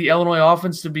project the Illinois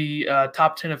offense to be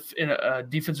top 10 in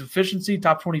defensive efficiency,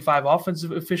 top 25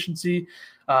 offensive efficiency.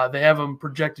 They have them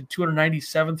projected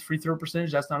 297th free throw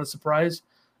percentage. That's not a surprise.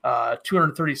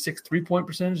 236 3-point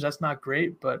percentage. That's not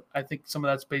great, but I think some of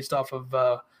that's based off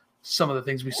of some of the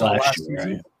things we saw last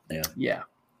season. Right? Yeah.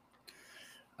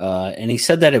 And he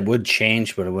said that it would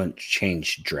change, but it wouldn't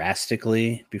change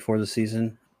drastically before the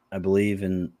season, I believe,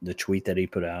 in the tweet that he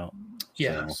put out.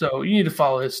 Yeah, so you need to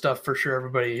follow his stuff for sure.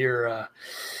 Everybody here,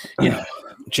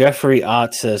 Jeffrey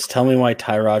Ott says, "Tell me why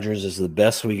Ty Rodgers is the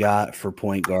best we got for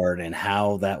point guard, and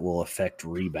how that will affect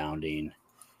rebounding."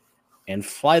 And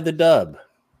Fly the Dub,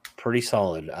 pretty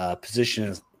solid.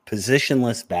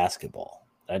 Positionless basketball.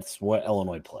 That's what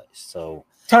Illinois plays. So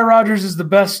Ty Rodgers is the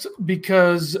best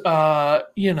because,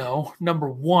 number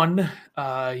one,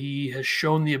 he has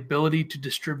shown the ability to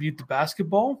distribute the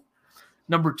basketball.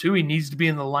 Number two, he needs to be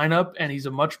in the lineup, and he's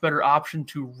a much better option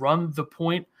to run the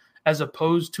point as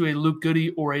opposed to a Luke Goody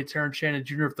or a Terrence Shannon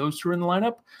Jr. If those two are in the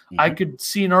lineup. Mm-hmm. I could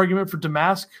see an argument for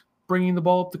Damask bringing the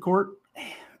ball up the court.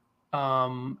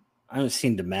 I haven't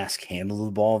seen Damask handle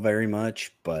the ball very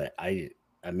much, but I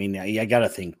got to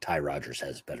think Ty Rodgers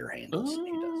has better handles than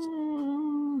he does.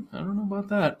 I don't know about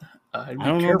that. I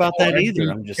don't know about that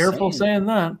either. I'm just careful saying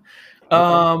that.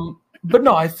 But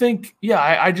no, I think,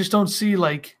 I just don't see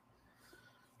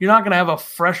you're not going to have a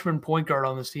freshman point guard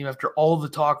on this team after all the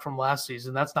talk from last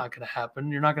season. That's not going to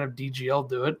happen. You're not going to have DGL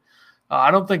do it.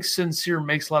 I don't think Sincere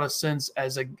makes a lot of sense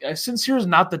Sincere is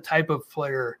not the type of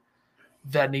player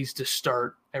that needs to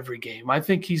start every game. I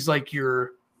think he's like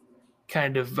your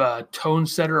kind of tone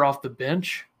setter off the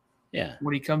bench. Yeah.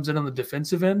 When he comes in on the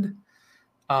defensive end.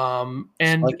 And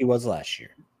like he was last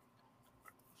year.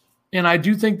 And I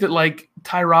do think that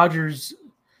Ty Rodgers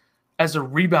as a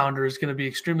rebounder is going to be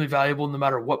extremely valuable no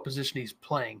matter what position he's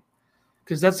playing,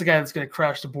 because that's the guy that's going to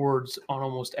crash the boards on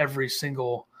almost every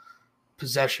single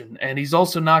possession. And he's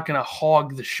also not going to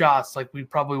hog the shots like we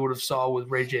probably would have saw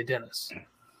with Ray J. Dennis.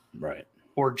 Right.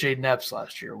 Or Jaden Epps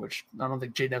last year, which I don't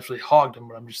think Jaden Epps really hogged him,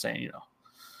 but I'm just saying,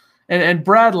 And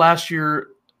Brad last year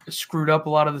screwed up a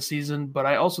lot of the season, but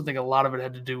I also think a lot of it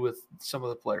had to do with some of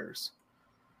the players.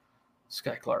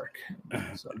 Sky Clark.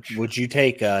 Would you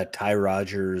take Ty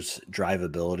Rodgers'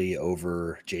 drivability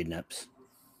over Jaden Epps?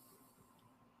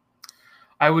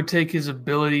 I would take his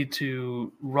ability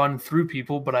to run through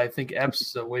people, but I think Epps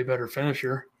is a way better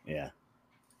finisher. Yeah.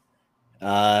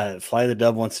 Fly the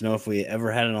Dub wants to know if we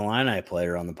ever had an Illini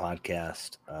player on the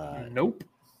podcast. Nope.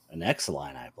 An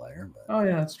ex-Illini player. But, oh,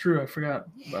 yeah, that's true. I forgot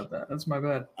about that. That's my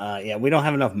bad. Yeah, we don't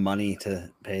have enough money to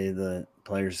pay the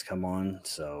players to come on,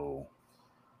 so...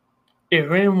 If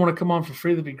anyone want to come on for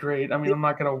free, that'd be great. I mean, I'm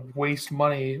not going to waste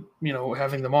money,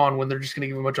 having them on when they're just going to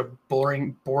give a bunch of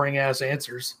boring ass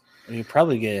answers. You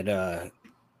probably get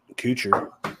Kuchar.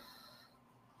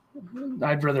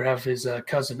 I'd rather have his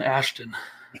cousin Ashton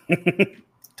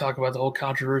talk about the whole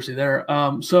controversy there.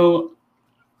 So,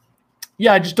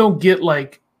 yeah, I just don't get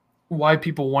why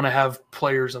people want to have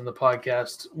players on the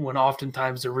podcast when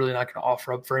oftentimes they're really not going to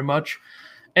offer up very much.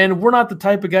 And we're not the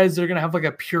type of guys that are going to have a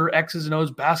pure X's and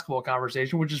O's basketball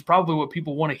conversation, which is probably what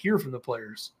people want to hear from the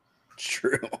players.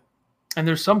 True. And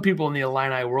there's some people in the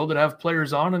Illini world that have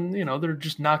players on and, they're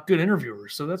just not good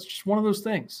interviewers. So that's just one of those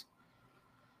things.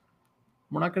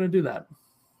 We're not going to do that.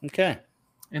 Okay.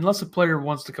 Unless a player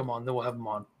wants to come on, then we'll have them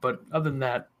on. But other than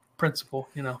that, principle,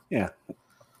 Yeah.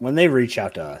 When they reach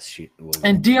out to us.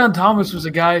 And Deion Thomas was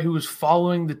a guy who was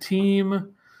following the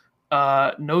team,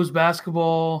 knows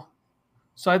basketball.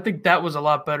 So I think that was a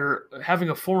lot better, having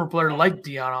a former player like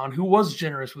Deion on, who was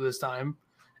generous with his time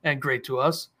and great to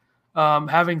us.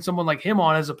 Having someone like him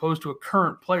on as opposed to a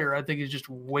current player, I think is just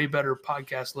way better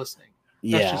podcast listening.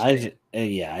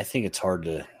 I think it's hard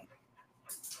to,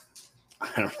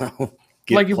 I don't know,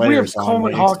 get if we have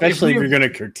Coleman Hawkins, especially if you're going to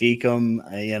critique them,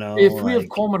 If we have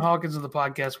Coleman Hawkins on the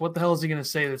podcast, what the hell is he going to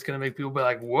say that's going to make people be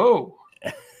like, whoa?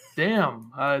 Damn,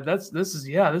 this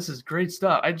is great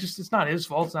stuff. It's not his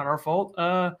fault. It's not our fault.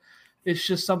 It's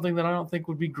just something that I don't think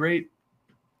would be great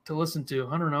to listen to.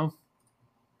 I don't know.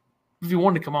 If he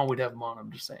wanted to come on, we'd have him on.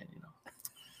 I'm just saying,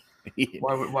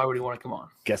 Why would he want to come on?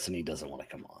 Guessing he doesn't want to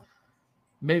come on.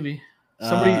 Maybe.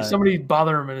 Somebody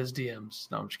bother him in his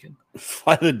DMs. No, I'm just kidding.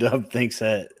 Fly the Dub thinks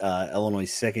that Illinois'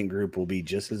 second group will be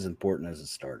just as important as the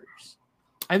starters.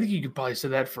 I think you could probably say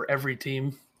that for every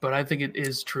team, but I think it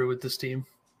is true with this team.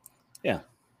 Yeah.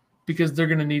 Because they're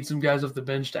going to need some guys off the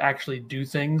bench to actually do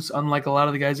things, unlike a lot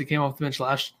of the guys that came off the bench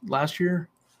last year.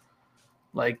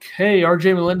 Like, hey,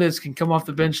 RJ Melendez can come off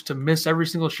the bench to miss every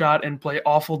single shot and play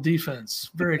awful defense.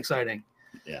 Very exciting.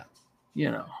 Yeah.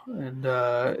 And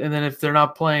then if they're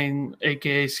not playing,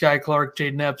 aka Sky Clark,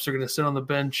 Jaden Epps are going to sit on the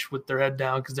bench with their head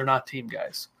down because they're not team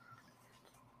guys.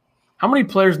 How many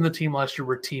players in the team last year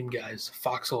were team guys,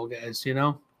 foxhole guys? 3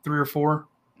 or 4,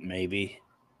 maybe.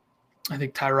 I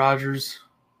think Ty Rogers,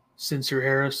 Sincere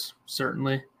Harris,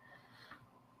 certainly.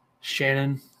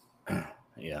 Shannon.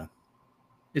 Yeah.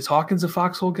 Is Hawkins a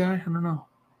foxhole guy? I don't know.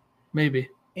 Maybe.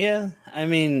 Yeah, I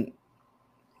mean,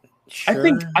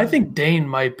 sure. I think Dane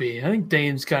might be. I think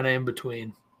Dane's kind of in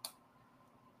between.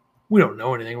 We don't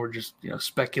know anything. We're just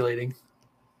speculating.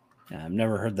 Yeah, I've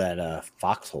never heard that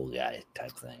foxhole guy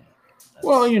type thing.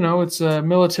 Well, it's a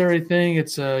military thing.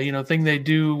 It's a thing they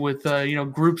do with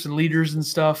groups and leaders and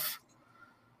stuff.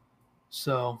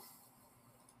 So.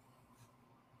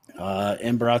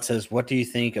 Embrot says, "What do you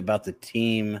think about the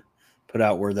team put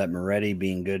out word that Moretti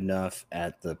being good enough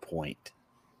at the point?"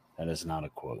 That is not a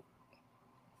quote.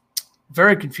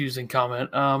 Very confusing comment.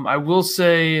 I will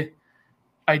say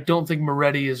I don't think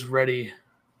Moretti is ready.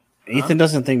 Ethan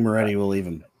doesn't think Moretti will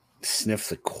even sniff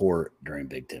the court during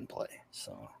Big Ten play.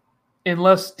 So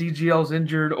unless DGL's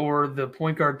injured or the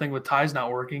point guard thing with Ty's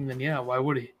not working, then yeah, why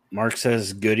would he? Mark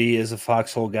says Goody is a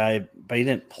foxhole guy, but he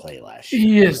didn't play last year.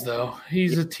 He is, though.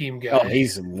 He's a team guy. Oh,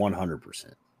 he's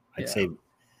 100%. I'd say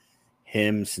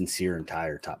him, Sincere, and Ty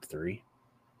are top 3.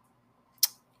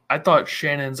 I thought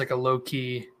Shannon's like a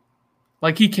low-key –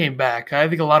 like he came back. I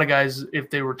think a lot of guys, if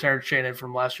they retired Shannon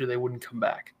from last year, they wouldn't come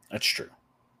back. That's true.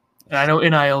 And I know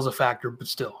NIL is a factor, but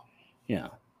still. Yeah.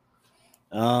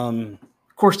 Of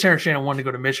course, Terrence Shannon wanted to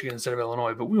go to Michigan instead of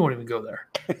Illinois, but we won't even go there.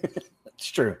 That's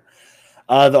true.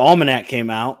 The Almanac came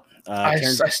out. I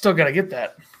still got to get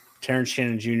that. Terrence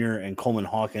Shannon Jr. and Coleman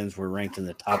Hawkins were ranked in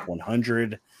the top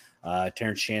 100.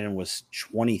 Terrence Shannon was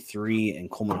 23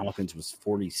 and Coleman Hawkins was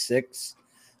 46.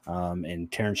 And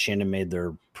Terrence Shannon made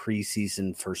their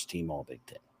preseason first team All Big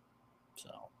Ten. So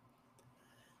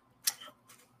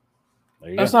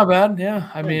that's not bad. Yeah.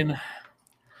 I mean,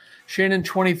 Shannon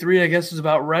 23, I guess, is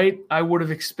about right. I would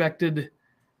have expected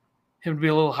him to be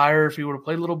a little higher if he would have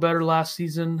played a little better last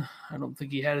season. I don't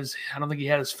think he had his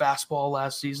fastball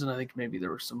last season. I think maybe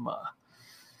there was some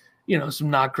some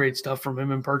not great stuff from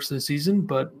him in parts of the season.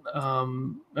 But I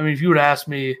mean, if you would ask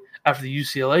me after the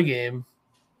UCLA game,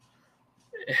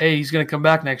 hey, he's going to come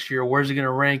back next year. Where's he going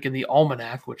to rank in the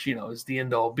Almanac, which, is the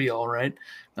end-all, be-all, right?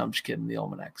 No, I'm just kidding. The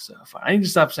Almanac's fine. I need to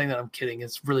stop saying that. I'm kidding.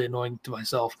 It's really annoying to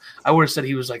myself. I would have said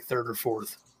he was like 3rd or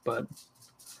 4th, but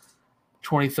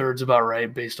 23rd is about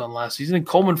right based on last season. And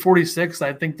Coleman 46,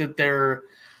 I think that they're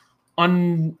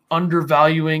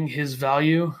undervaluing his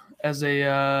value as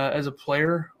a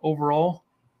player overall.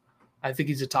 I think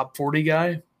he's a top 40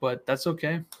 guy, but that's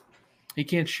okay. He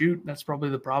can't shoot. That's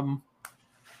probably the problem.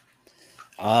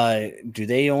 Do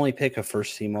they only pick a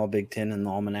first team All Big Ten in the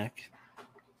Almanac?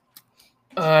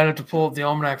 I'd have to pull up the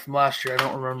Almanac from last year. I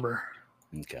don't remember.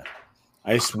 Okay.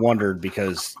 I just wondered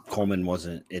because Coleman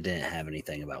it didn't have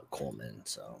anything about Coleman.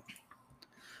 So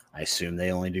I assume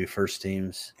they only do first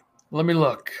teams. Let me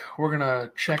look. We're going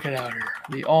to check it out here.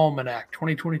 The Almanac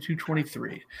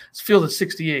 2022-23. It's field of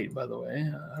 68, by the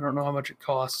way. I don't know how much it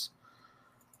costs.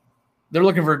 They're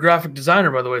looking for a graphic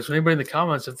designer, by the way. So anybody in the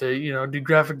comments, if they, do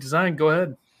graphic design, go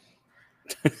ahead.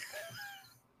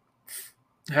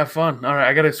 Have fun. All right,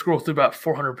 I got to scroll through about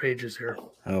 400 pages here.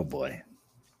 Oh, boy.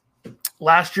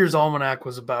 Last year's Almanac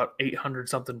was about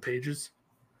 800-something pages.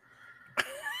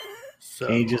 So,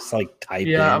 can you just, type in?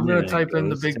 Yeah, I'm going to type in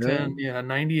the Big Ten. Yeah,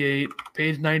 98.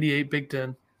 Page 98, Big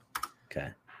Ten. Okay.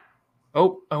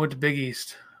 Oh, I went to Big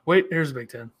East. Wait, here's the Big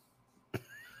Ten.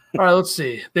 All right, let's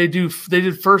see. They did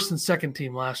first and second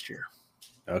team last year.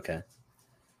 Okay.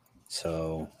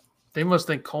 So they must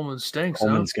think Coleman stinks.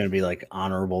 Coleman's going to be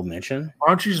honorable mention. Why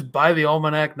don't you just buy the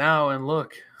Almanac now and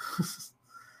look?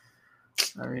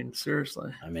 I mean,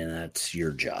 seriously. I mean, that's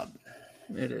your job.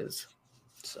 It is.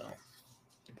 So,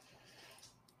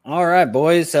 all right,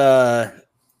 boys.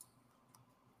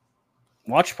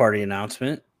 Watch party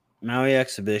announcement. Maui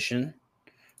exhibition.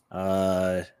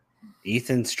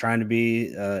 Ethan's trying to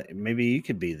be maybe you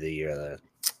could be the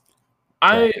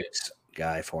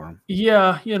guy for him.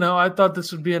 Yeah, I thought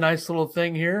this would be a nice little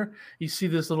thing here. You see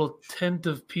this little tent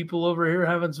of people over here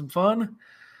having some fun.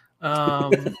 I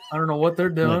don't know what they're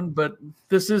doing, but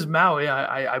this is Maui,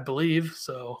 I believe.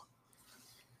 So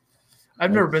I've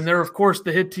never been there. Of course,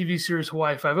 the hit TV series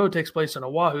Hawaii Five-0 takes place on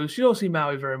Oahu, so you don't see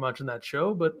Maui very much in that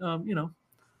show. But I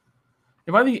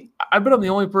bet I'm the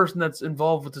only person that's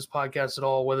involved with this podcast at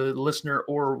all, whether listener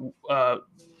or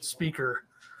speaker,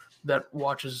 that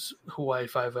watches Hawaii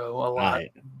 5-0 a lot.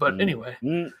 But anyway,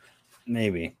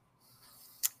 maybe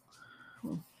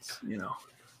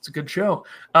it's a good show.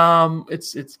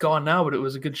 It's gone now, but it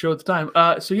was a good show at the time.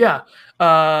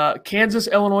 Kansas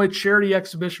Illinois charity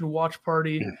exhibition watch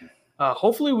party.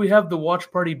 Hopefully we have the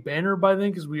watch party banner by then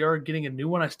because we are getting a new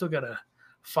one. I still gotta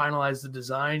finalize the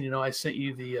design. I sent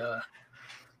you the.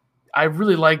 I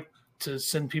really like to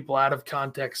send people out of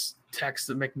context texts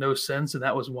that make no sense, and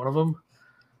that was one of them.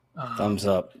 Thumbs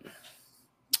up.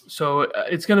 So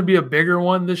it's going to be a bigger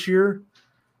one this year.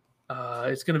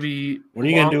 It's going to be. What are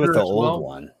you going to do with the old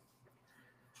one?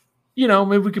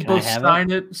 Maybe we could both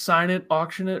sign it,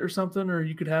 auction it, or something, or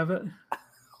you could have it.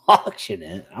 Auction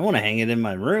it? I want to hang it in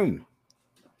my room.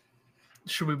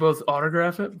 Should we both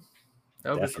autograph it?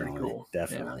 That would be pretty cool.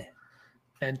 Definitely.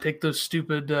 Yeah. And take those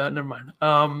stupid. Never mind.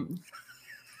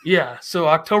 So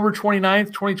October 29th,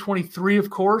 2023, of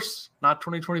course, not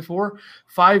 2024,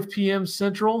 5 p.m.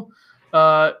 Central.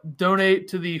 Donate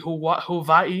to the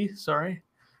Hawaii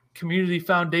Community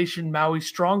Foundation Maui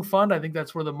Strong Fund. I think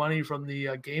that's where the money from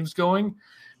the game's going.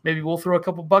 Maybe we'll throw a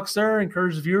couple bucks there,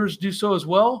 encourage the viewers to do so as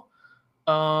well.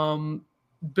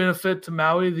 Benefit to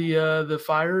Maui, the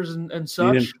fires and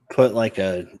such. You didn't put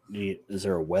is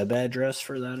there a web address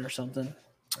for that or something?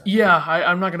 Yeah,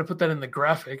 I'm not going to put that in the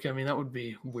graphic. I mean, that would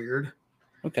be weird.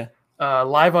 Okay.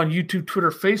 Live on YouTube, Twitter,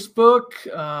 Facebook.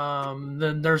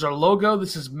 Then there's our logo.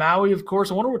 This is Maui, of course.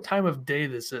 I wonder what time of day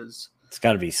this is. It's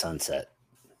got to be sunset.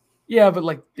 Yeah, but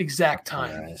like exact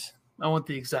time. Nice. I want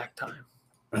the exact time.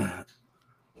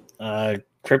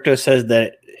 Crypto says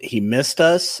that he missed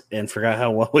us and forgot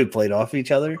how well we played off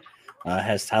each other.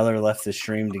 Has Tyler left the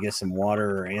stream to get some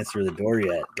water or answer the door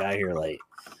yet? Got here late.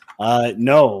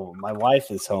 No, my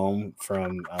wife is home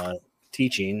from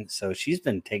teaching, so she's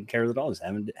been taking care of the dogs. I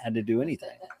haven't had to do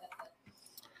anything.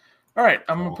 All right,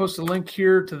 I'm going to post a link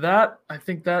here to that. I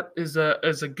think that is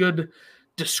a good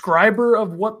describer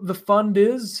of what the fund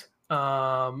is,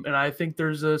 and I think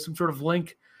there's some sort of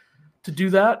link to do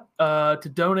that, to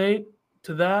donate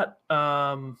to that.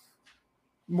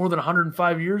 More than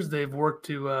 105 years they've worked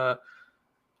to,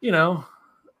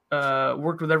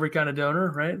 worked with every kind of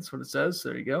donor, right? That's what it says.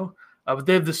 There you go. But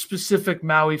they have the specific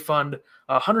Maui fund.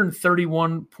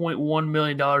 $131.1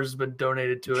 million has been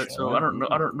donated to it. So I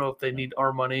don't know if they need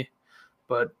our money,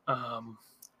 but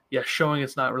showing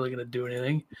it's not really going to do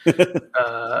anything.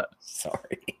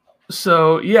 Sorry.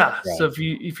 So yeah. Right. So if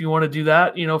you want to do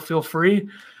that, feel free.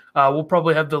 We'll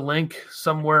probably have the link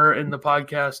somewhere in the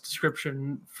podcast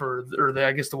description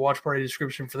the watch party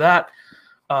description for that.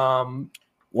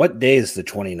 What day is the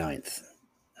 29th?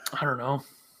 I don't know.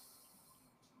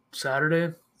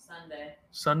 Saturday? Sunday.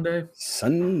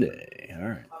 All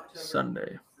right.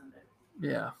 Sunday.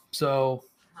 Yeah. So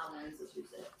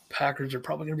Packers are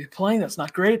probably going to be playing. That's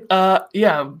not great. But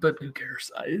who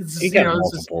cares? You got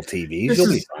multiple TVs. You'll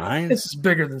be fine. This is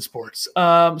bigger than sports.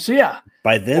 By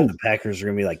then, the Packers are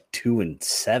going to be like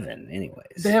 2-7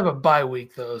 anyways. They have a bye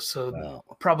week, though, so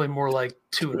probably more like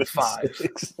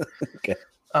 2-5. Okay.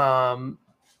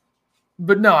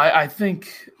 But no, I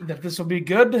think that this will be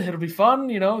good. It'll be fun.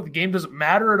 The game doesn't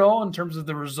matter at all in terms of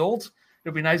the result.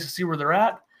 It'll be nice to see where they're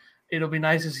at. It'll be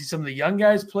nice to see some of the young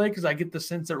guys play because I get the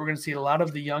sense that we're going to see a lot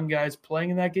of the young guys playing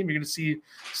in that game. You're going to see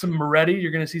some Moretti.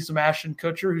 You're going to see some Ashton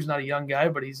Kutcher, who's not a young guy,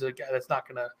 but he's a guy that's not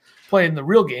going to play in the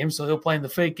real games, so he'll play in the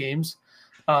fake games.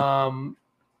 I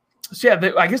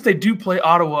guess they do play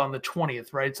Ottawa on the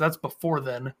 20th, right? So that's before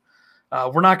then.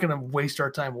 We're not going to waste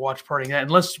our time watch partying that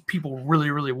unless people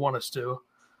really, really want us to.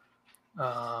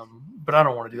 But I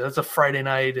don't want to do that. It's a Friday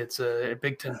night. It's a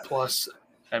Big Ten Plus.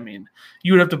 I mean,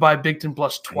 you would have to buy Big Ten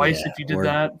Plus twice if you did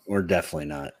that. We're definitely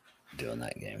not doing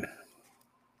that game.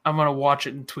 I'm going to watch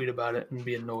it and tweet about it and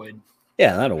be annoyed.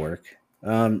 Yeah, that'll work.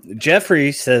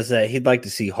 Jeffrey says that he'd like to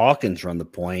see Hawkins run the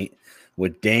point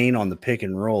with Dane on the pick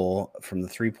and roll from the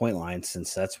 3-point line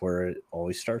since that's where it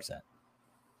always starts at.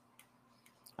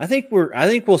 I think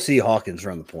we'll see Hawkins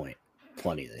run the point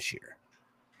plenty this year.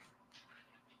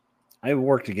 I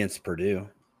worked against Purdue.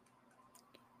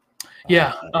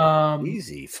 Yeah.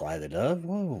 Easy. Fly the dove.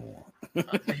 Whoa. You're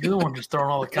the one just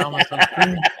throwing all the comments on the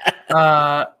screen.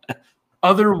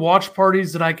 Other watch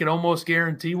parties that I can almost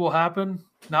guarantee will happen.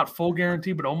 Not full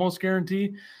guarantee, but almost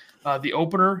guarantee. The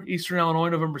opener, Eastern Illinois,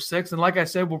 November 6th. And like I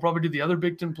said, we'll probably do the other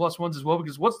Big Ten Plus ones as well,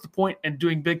 because what's the point in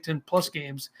doing Big Ten Plus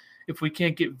games if we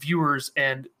can't get viewers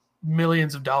and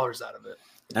millions of dollars out of it?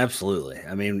 Absolutely.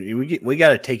 I mean, we got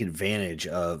to take advantage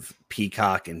of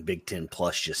Peacock and Big Ten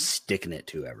Plus just sticking it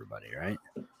to everybody, right?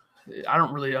 I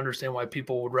don't really understand why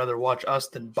people would rather watch us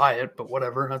than buy it, but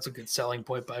whatever. That's a good selling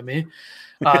point by me.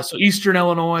 So Eastern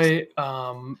Illinois,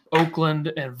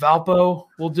 Oakland, and Valpo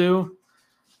will do.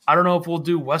 I don't know if we'll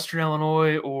do Western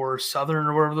Illinois or Southern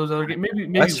or whatever those other games.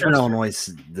 Maybe Western Illinois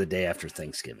is the day after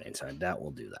Thanksgiving, so I doubt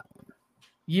we'll do that one.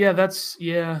 Yeah,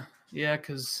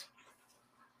 because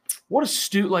what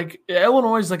a like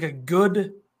Illinois is like a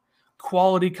good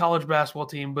quality college basketball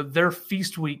team, but their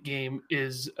feast week game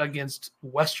is against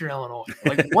Western Illinois.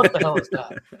 Like, what the hell is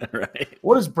that? Right.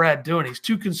 What is Brad doing? He's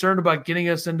too concerned about getting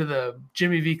us into the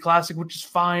Jimmy V Classic, which is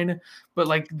fine, but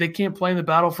like they can't play in the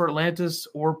Battle for Atlantis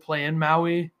or play in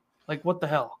Maui. Like, what the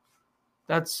hell?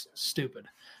 That's stupid.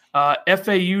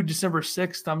 FAU December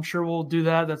 6th. I'm sure we'll do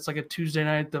that. That's like a Tuesday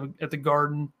night at the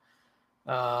Garden.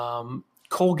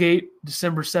 Colgate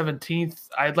December 17th.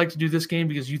 I'd like to do this game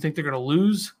because you think they're going to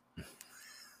lose.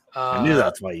 I knew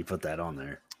that's why you put that on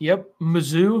there. Yep.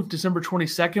 Mizzou, December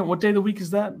 22nd. What day of the week is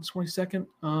that?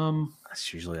 22nd?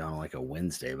 That's usually on like a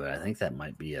Wednesday, but I think that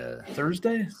might be a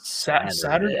Thursday?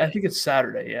 Saturday? I think it's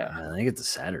Saturday, yeah. I think it's a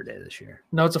Saturday this year.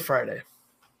 No, it's a Friday.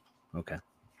 Okay.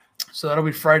 So that'll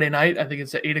be Friday night. I think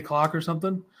it's at 8 o'clock or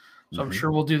something. So I'm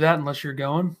sure we'll do that unless you're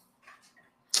going.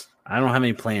 I don't have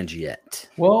any plans yet.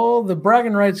 Well, the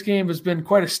bragging rights game has been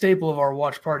quite a staple of our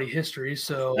watch party history.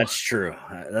 So that's true.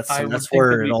 That's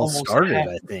where it all started,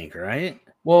 I think, right?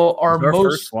 Well, our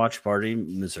first watch party,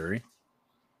 Missouri.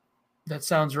 That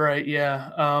sounds right.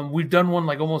 Yeah. We've done one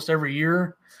like almost every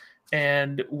year,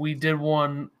 and we did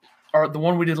one. The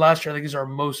one we did last year, I think, is our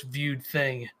most viewed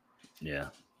thing. Yeah.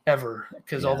 Ever,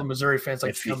 because all the Missouri fans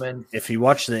like to come in. If you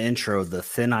watch the intro, the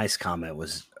thin ice comment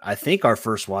was, I think, our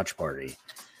first watch party,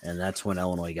 and that's when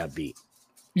Illinois got beat.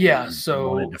 Yeah, and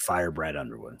so wanted to fire Brad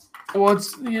Underwood. Well,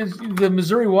 it's the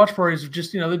Missouri watch parties have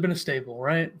just they've been a staple,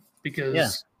 right?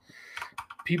 Because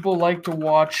people like to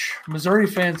watch. Missouri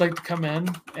fans like to come in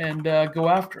and go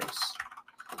after us,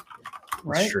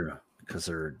 right? That's true, because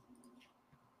they're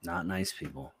not nice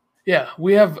people. Yeah,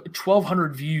 we have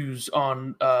 1,200 views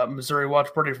on Missouri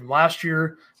Watch Party from last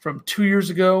year. From 2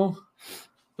 years ago,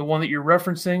 the one that you're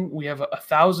referencing, we have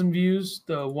 1,000 views.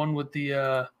 The one with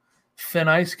the thin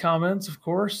ice comments, of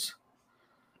course.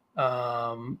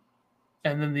 And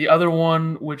then the other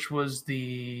one, which was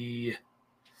the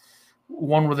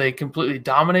one where they completely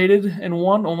dominated and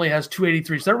won, only has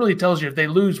 283. So that really tells you if they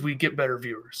lose, we get better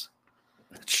viewers.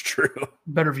 That's true.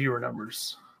 Better viewer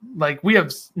numbers. Like, we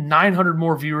have 900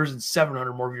 more viewers and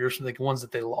 700 more viewers from the ones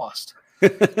that they lost.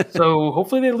 So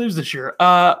hopefully they lose this year.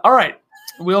 All right.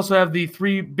 We also have the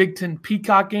 3 Big Ten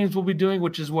Peacock games we'll be doing,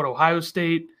 which is Ohio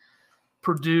State,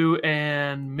 Purdue,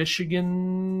 and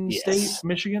Michigan State?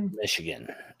 Michigan? Michigan.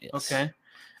 Yes. Okay.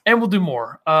 And we'll do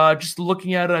more. Just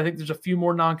looking at it, I think there's a few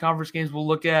more non-conference games we'll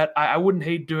look at. I wouldn't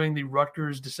hate doing the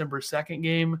Rutgers December 2nd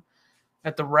game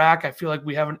at the Rack. I feel like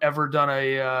we haven't ever done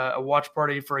a watch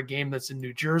party for a game that's in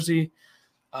New Jersey.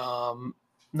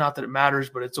 Not that it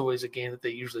matters, but it's always a game that they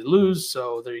usually lose.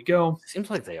 So there you go. Seems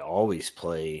like they always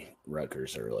play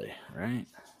Rutgers early, right?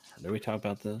 Did we talk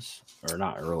about this? Or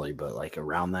not early, but like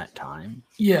around that time?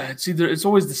 Yeah, it's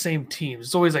always the same teams.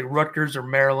 It's always like Rutgers or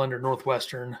Maryland or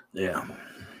Northwestern. Yeah.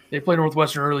 They play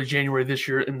Northwestern early January this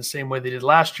year in the same way they did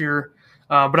last year.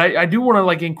 But I do want to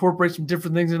like incorporate some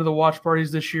different things into the watch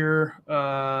parties this year.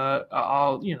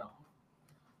 I'll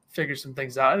figure some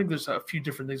things out. I think there's a few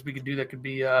different things we could do that could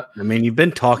be. I mean, you've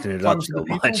been talking it up so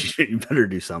much. You better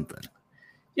do something.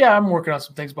 Yeah, I'm working on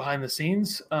some things behind the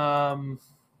scenes.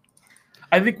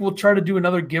 I think we'll try to do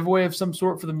another giveaway of some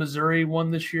sort for the Missouri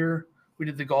one this year. We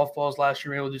did the golf balls last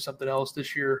year. Maybe we'll do something else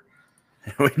this year.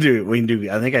 We can do.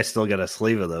 I think I still got a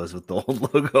sleeve of those with the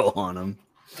old logo on them.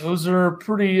 Those are a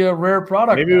pretty rare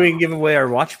product. Maybe we can give away our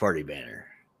watch party banner.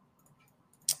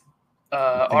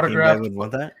 Autograph. Would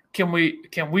want that? Can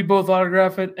we both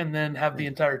autograph it and then have the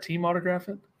entire team autograph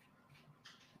it?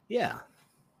 Yeah,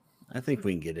 I think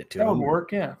we can get it to them. That them. would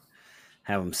work. Yeah.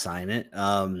 Have them sign it.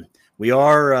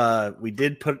 We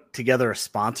did put together a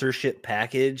sponsorship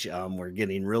package. We're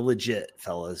getting real legit,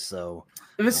 fellas. So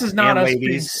this is not us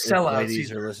being sellouts.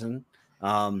 Ladies are listening.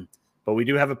 But we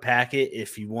do have a packet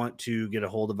if you want to get a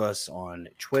hold of us on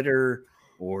Twitter,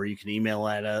 or you can email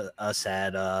us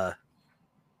at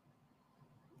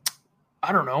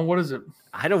I don't know. What is it?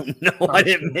 I don't know. I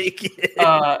didn't make it.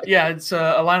 Yeah, it's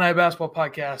Illini Basketball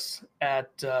Podcast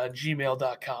at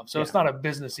gmail.com. So it's not a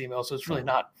business email, so it's really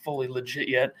not fully legit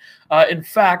yet. In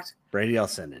fact, Brady, I'll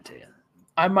send it to you.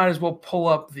 I might as well pull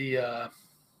up the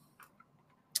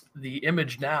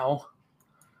image now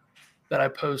that I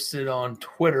posted on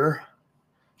Twitter.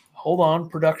 Hold on,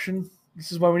 production.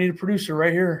 This is why we need a producer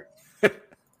right here.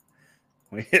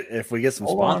 If we get some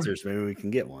Hold sponsors, maybe we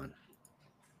can get one.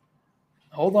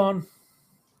 Hold on.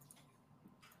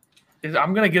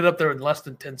 I'm going to get up there in less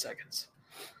than 10 seconds.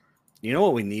 You know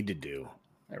what we need to do?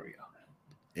 There we go.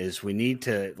 Is we need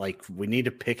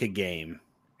to pick a game,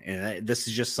 and this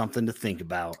is just something to think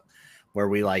about, where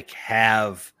we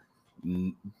have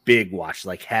big watch,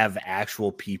 have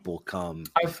actual people come.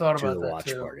 I've thought to about the that watch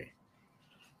too. Party.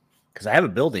 Because I have a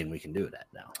building we can do it at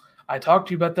now. I talked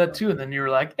to you about that too, and then you were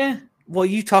like, "eh." Well,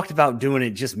 you talked about doing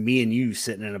it just me and you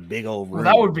sitting in a big old room.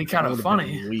 Well, that would be kind of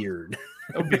funny. Weird.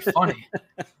 That would be funny.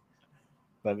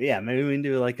 But yeah, maybe we can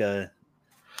do a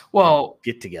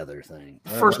get together thing.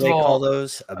 First what do of all, call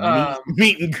those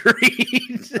meet and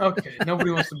greet. Okay,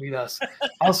 nobody wants to meet us.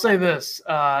 I'll say this: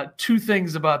 2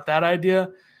 things about that idea.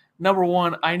 Number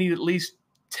one, I need at least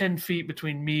 10 feet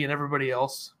between me and everybody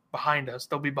else behind us.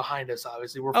 They'll be behind us,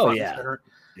 obviously. We're front and center.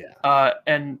 Yeah.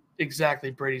 And exactly,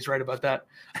 Brady's right about that.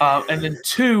 And then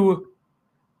 2,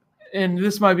 and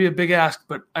this might be a big ask,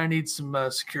 but I need some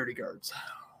security guards.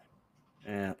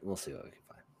 Yeah, we'll see what we can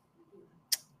find.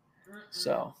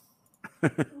 So,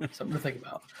 something to think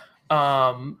about.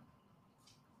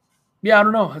 Yeah, I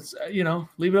don't know. It's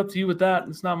leave it up to you with that.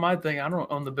 It's not my thing. I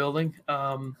don't own the building.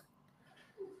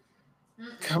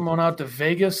 Come on out to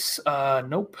Vegas.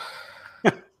 Nope.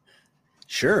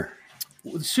 Sure.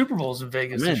 Well, the Super Bowl's in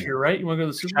Vegas this year, right? You want to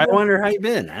go to the Super I Bowl? wonder how you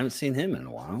been. I haven't seen him in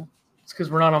a while. It's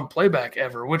because we're not on playback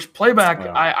ever. Which playback?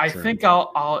 I think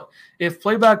I'll if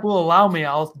playback will allow me,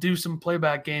 I'll do some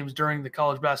playback games during the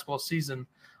college basketball season.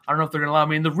 I don't know if they're going to allow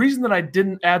me. And the reason that I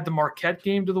didn't add the Marquette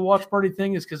game to the watch party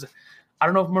thing is because I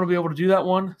don't know if I'm going to be able to do that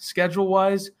one schedule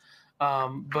wise.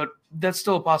 But that's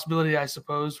still a possibility, I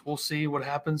suppose. We'll see what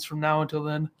happens from now until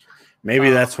then.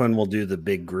 Maybe that's when we'll do the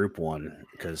big group one,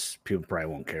 because people probably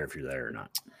won't care if you're there or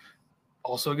not.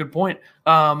 Also a good point.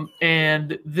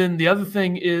 And then the other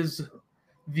thing is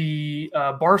the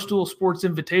Barstool Sports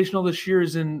Invitational this year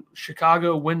is in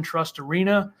Chicago Wintrust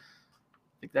Arena.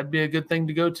 I think that'd be a good thing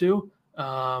to go to.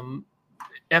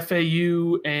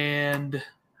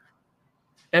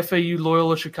 FAU,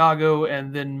 Loyola Chicago,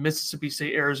 and then Mississippi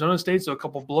State, Arizona State. So a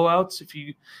couple blowouts. If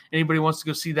anybody wants to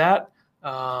go see that,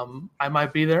 I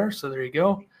might be there. So there you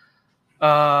go.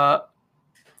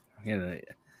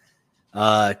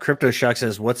 Crypto Shock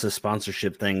says, "What's the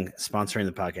sponsorship thing sponsoring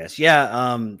the podcast?"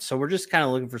 Yeah, so we're just kind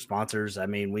of looking for sponsors. I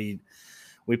mean, we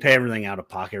pay everything out of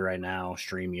pocket right now: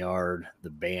 StreamYard, the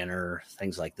banner,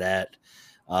 things like that.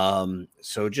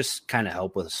 So just kind of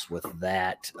help us with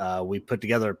that. We put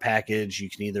together a package. You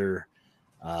can either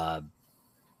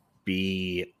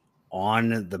be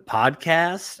on the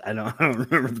podcast. I don't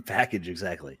remember the package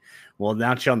exactly. We'll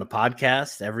announce you on the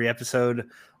podcast every episode,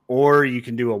 or you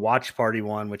can do a watch party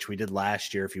one, which we did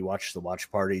last year. If you watch the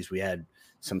watch parties, we had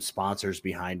some sponsors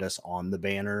behind us on the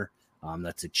banner.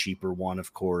 That's a cheaper one,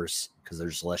 of course, because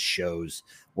there's less shows.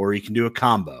 Or you can do a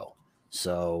combo.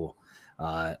 So,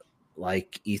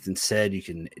 like Ethan said, you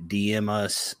can DM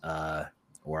us,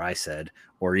 or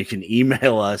you can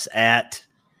email us at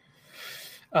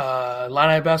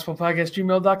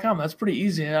linebasketballpodcast@gmail.com. That's pretty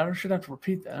easy. I shouldn't have to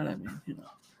repeat that. I mean,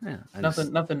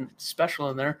 nothing special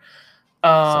in there.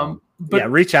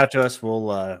 But reach out to us.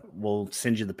 We'll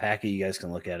send you the packet. You guys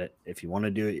can look at it. If you want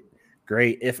to do it,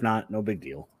 great. If not, no big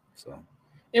deal. So,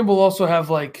 and we'll also have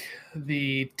like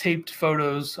the taped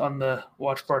photos on the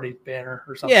watch party banner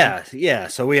or something. Yeah.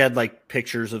 So we had like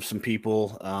pictures of some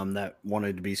people that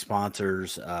wanted to be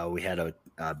sponsors. We had a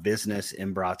business,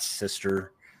 Imbrat's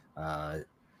sister.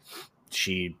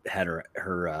 She had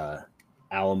her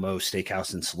Alamo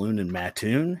Steakhouse and Saloon in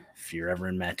Mattoon. If you're ever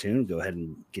in Mattoon, go ahead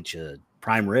and get you a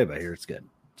prime rib. I hear it's good.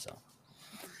 So,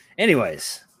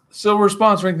 anyways. So we're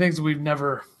sponsoring things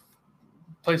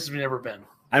places we've never been.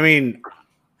 I mean,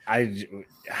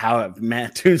 how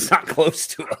Mattoon's not close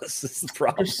to us is the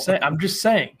problem. I'm just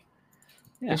saying.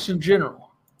 Yeah. Just in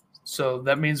general. So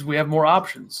that means we have more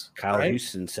options. Kyle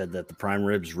Houston said that the prime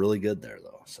rib's really good there,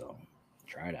 though. So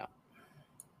try it out.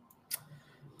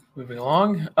 Moving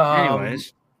along.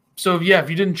 Anyways. So, if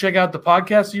you didn't check out the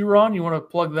podcast you were on, you want to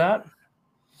plug that?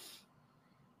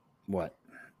 What?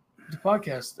 The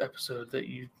podcast episode that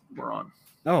you were on.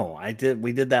 Oh, I did.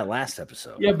 We did that last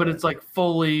episode. Yeah, but it's like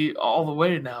fully all the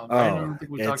way now. Right? I don't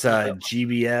think we talked about that.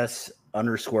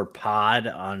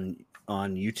 GBS_pod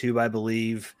on YouTube, I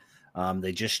believe.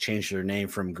 They just changed their name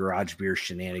from Garage Beer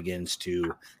Shenanigans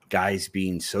to Guys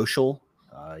Being Social.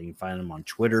 You can find them on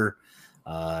Twitter.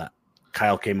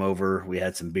 Kyle came over. We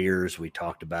had some beers. We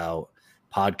talked about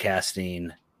podcasting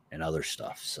and other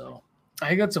stuff. So I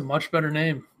think that's a much better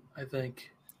name, I think.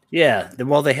 Yeah.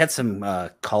 Well, they had some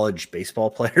college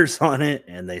baseball players on it,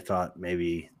 and they thought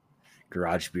maybe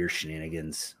garage beer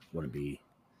shenanigans wouldn't be.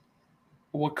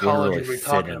 What college really are we fit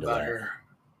talking into about that. here?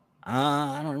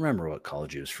 I don't remember what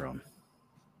college he was from.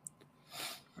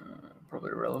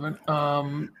 Probably irrelevant.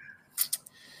 I'm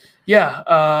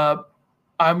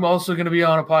also going to be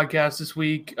on a podcast this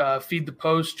week. Feed the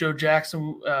Post, Joe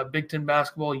Jackson, Big Ten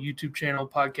Basketball YouTube channel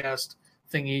podcast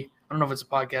thingy. I don't know if it's a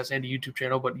podcast and a YouTube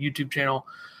channel, but YouTube channel.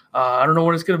 I don't know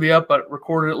when it's going to be up, but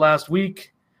recorded it last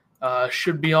week.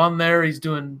 Should be on there. He's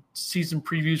doing season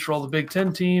previews for all the Big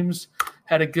Ten teams.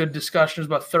 Had a good discussion. It was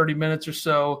about 30 minutes or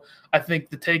so. I think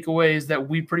the takeaway is that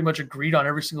we pretty much agreed on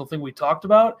every single thing we talked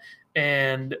about.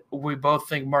 And we both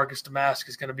think Marcus Damask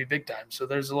is going to be big time. So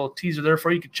there's a little teaser there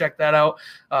for you. You can check that out.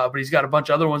 But he's got a bunch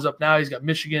of other ones up now. He's got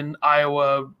Michigan,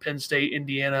 Iowa, Penn State,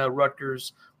 Indiana,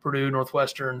 Rutgers, Purdue,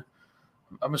 Northwestern.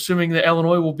 I'm assuming that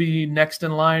Illinois will be next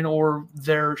in line or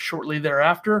there shortly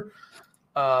thereafter.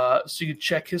 So you can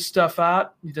check his stuff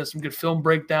out. He does some good film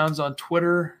breakdowns on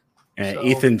Twitter. So,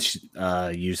 Ethan's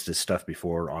used this stuff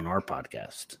before on our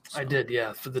podcast. So. I did,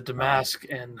 yeah, for the Damask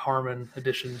and Harmon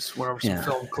editions, went over some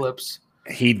film clips.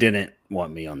 He didn't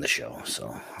want me on the show,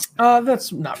 so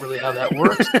that's not really how that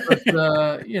works. But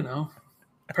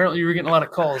apparently you were getting a lot of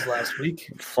calls last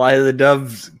week. Fly the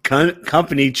Dove's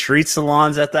company treats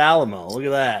salons at the Alamo. Look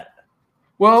at that.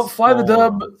 Well, Fly the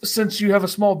Dub, since you have a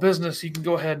small business, you can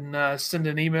go ahead and send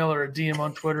an email or a DM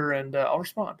on Twitter, and I'll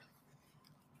respond.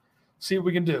 See what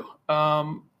we can do.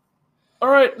 All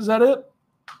right, is that it?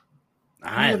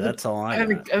 All right, that's all I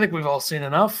think we've all seen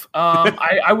enough.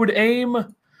 I would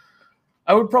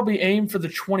probably aim for the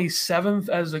 27th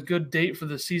as a good date for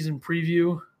the season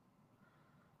preview.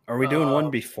 Are we doing one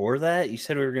before that? You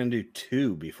said we were going to do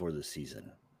two before the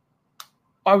season.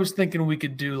 I was thinking we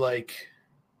could do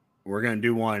we're going to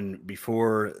do one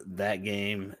before that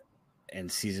game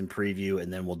and season preview,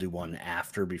 and then we'll do one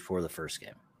after before the first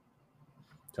game.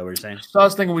 Is that what you're saying? So I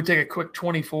was thinking we'd take a quick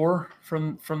 24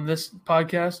 from this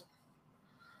podcast,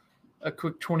 a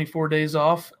quick 24 days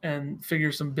off, and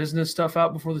figure some business stuff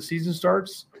out before the season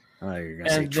starts. Oh, you're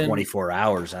going to say 24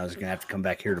 hours. I was going to have to come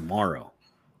back here tomorrow.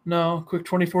 No, quick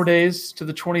 24 days to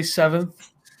the 27th.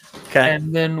 Okay.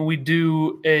 And then we could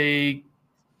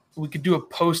do a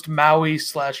post Maui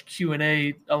 /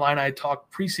 Q&A Illini Talk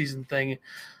preseason thing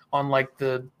on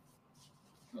the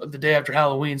day after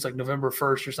Halloween. It's November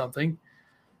 1st or something,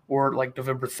 or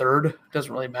November 3rd.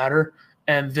 Doesn't really matter.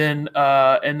 And then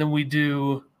we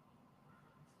do,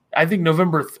 I think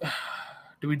November.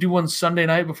 Do we do one Sunday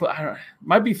night before?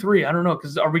 Might be 3. I don't know.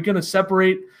 Because are we going to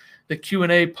separate the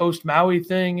Q&A post Maui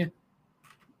thing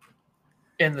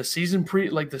and the season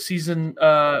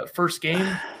first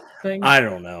game thing? I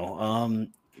don't know.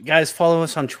 Guys, follow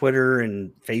us on Twitter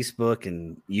and Facebook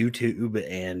and YouTube,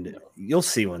 and you'll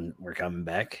see when we're coming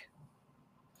back.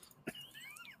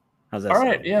 How's that? All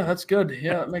right, yeah, that's good.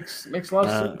 Yeah, it makes a lot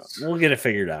of sense. We'll get it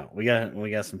figured out. We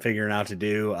got some figuring out to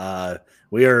do.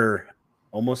 We are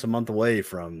almost a month away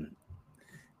from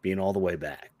being all the way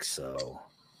back. So,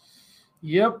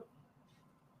 yep,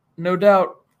 no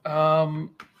doubt. I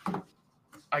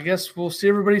guess we'll see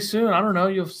everybody soon. I don't know.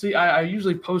 You'll see. I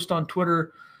usually post on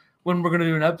Twitter when we're going to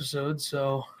do an episode,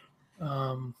 so be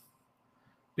on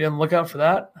the lookout for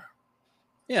that.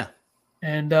 Yeah.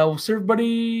 And we'll see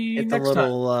everybody Hit next the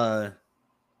little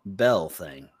bell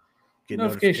thing. Get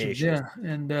notifications. Yeah.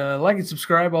 And like and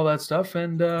subscribe, all that stuff.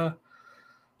 And we'll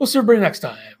see everybody next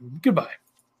time. Goodbye.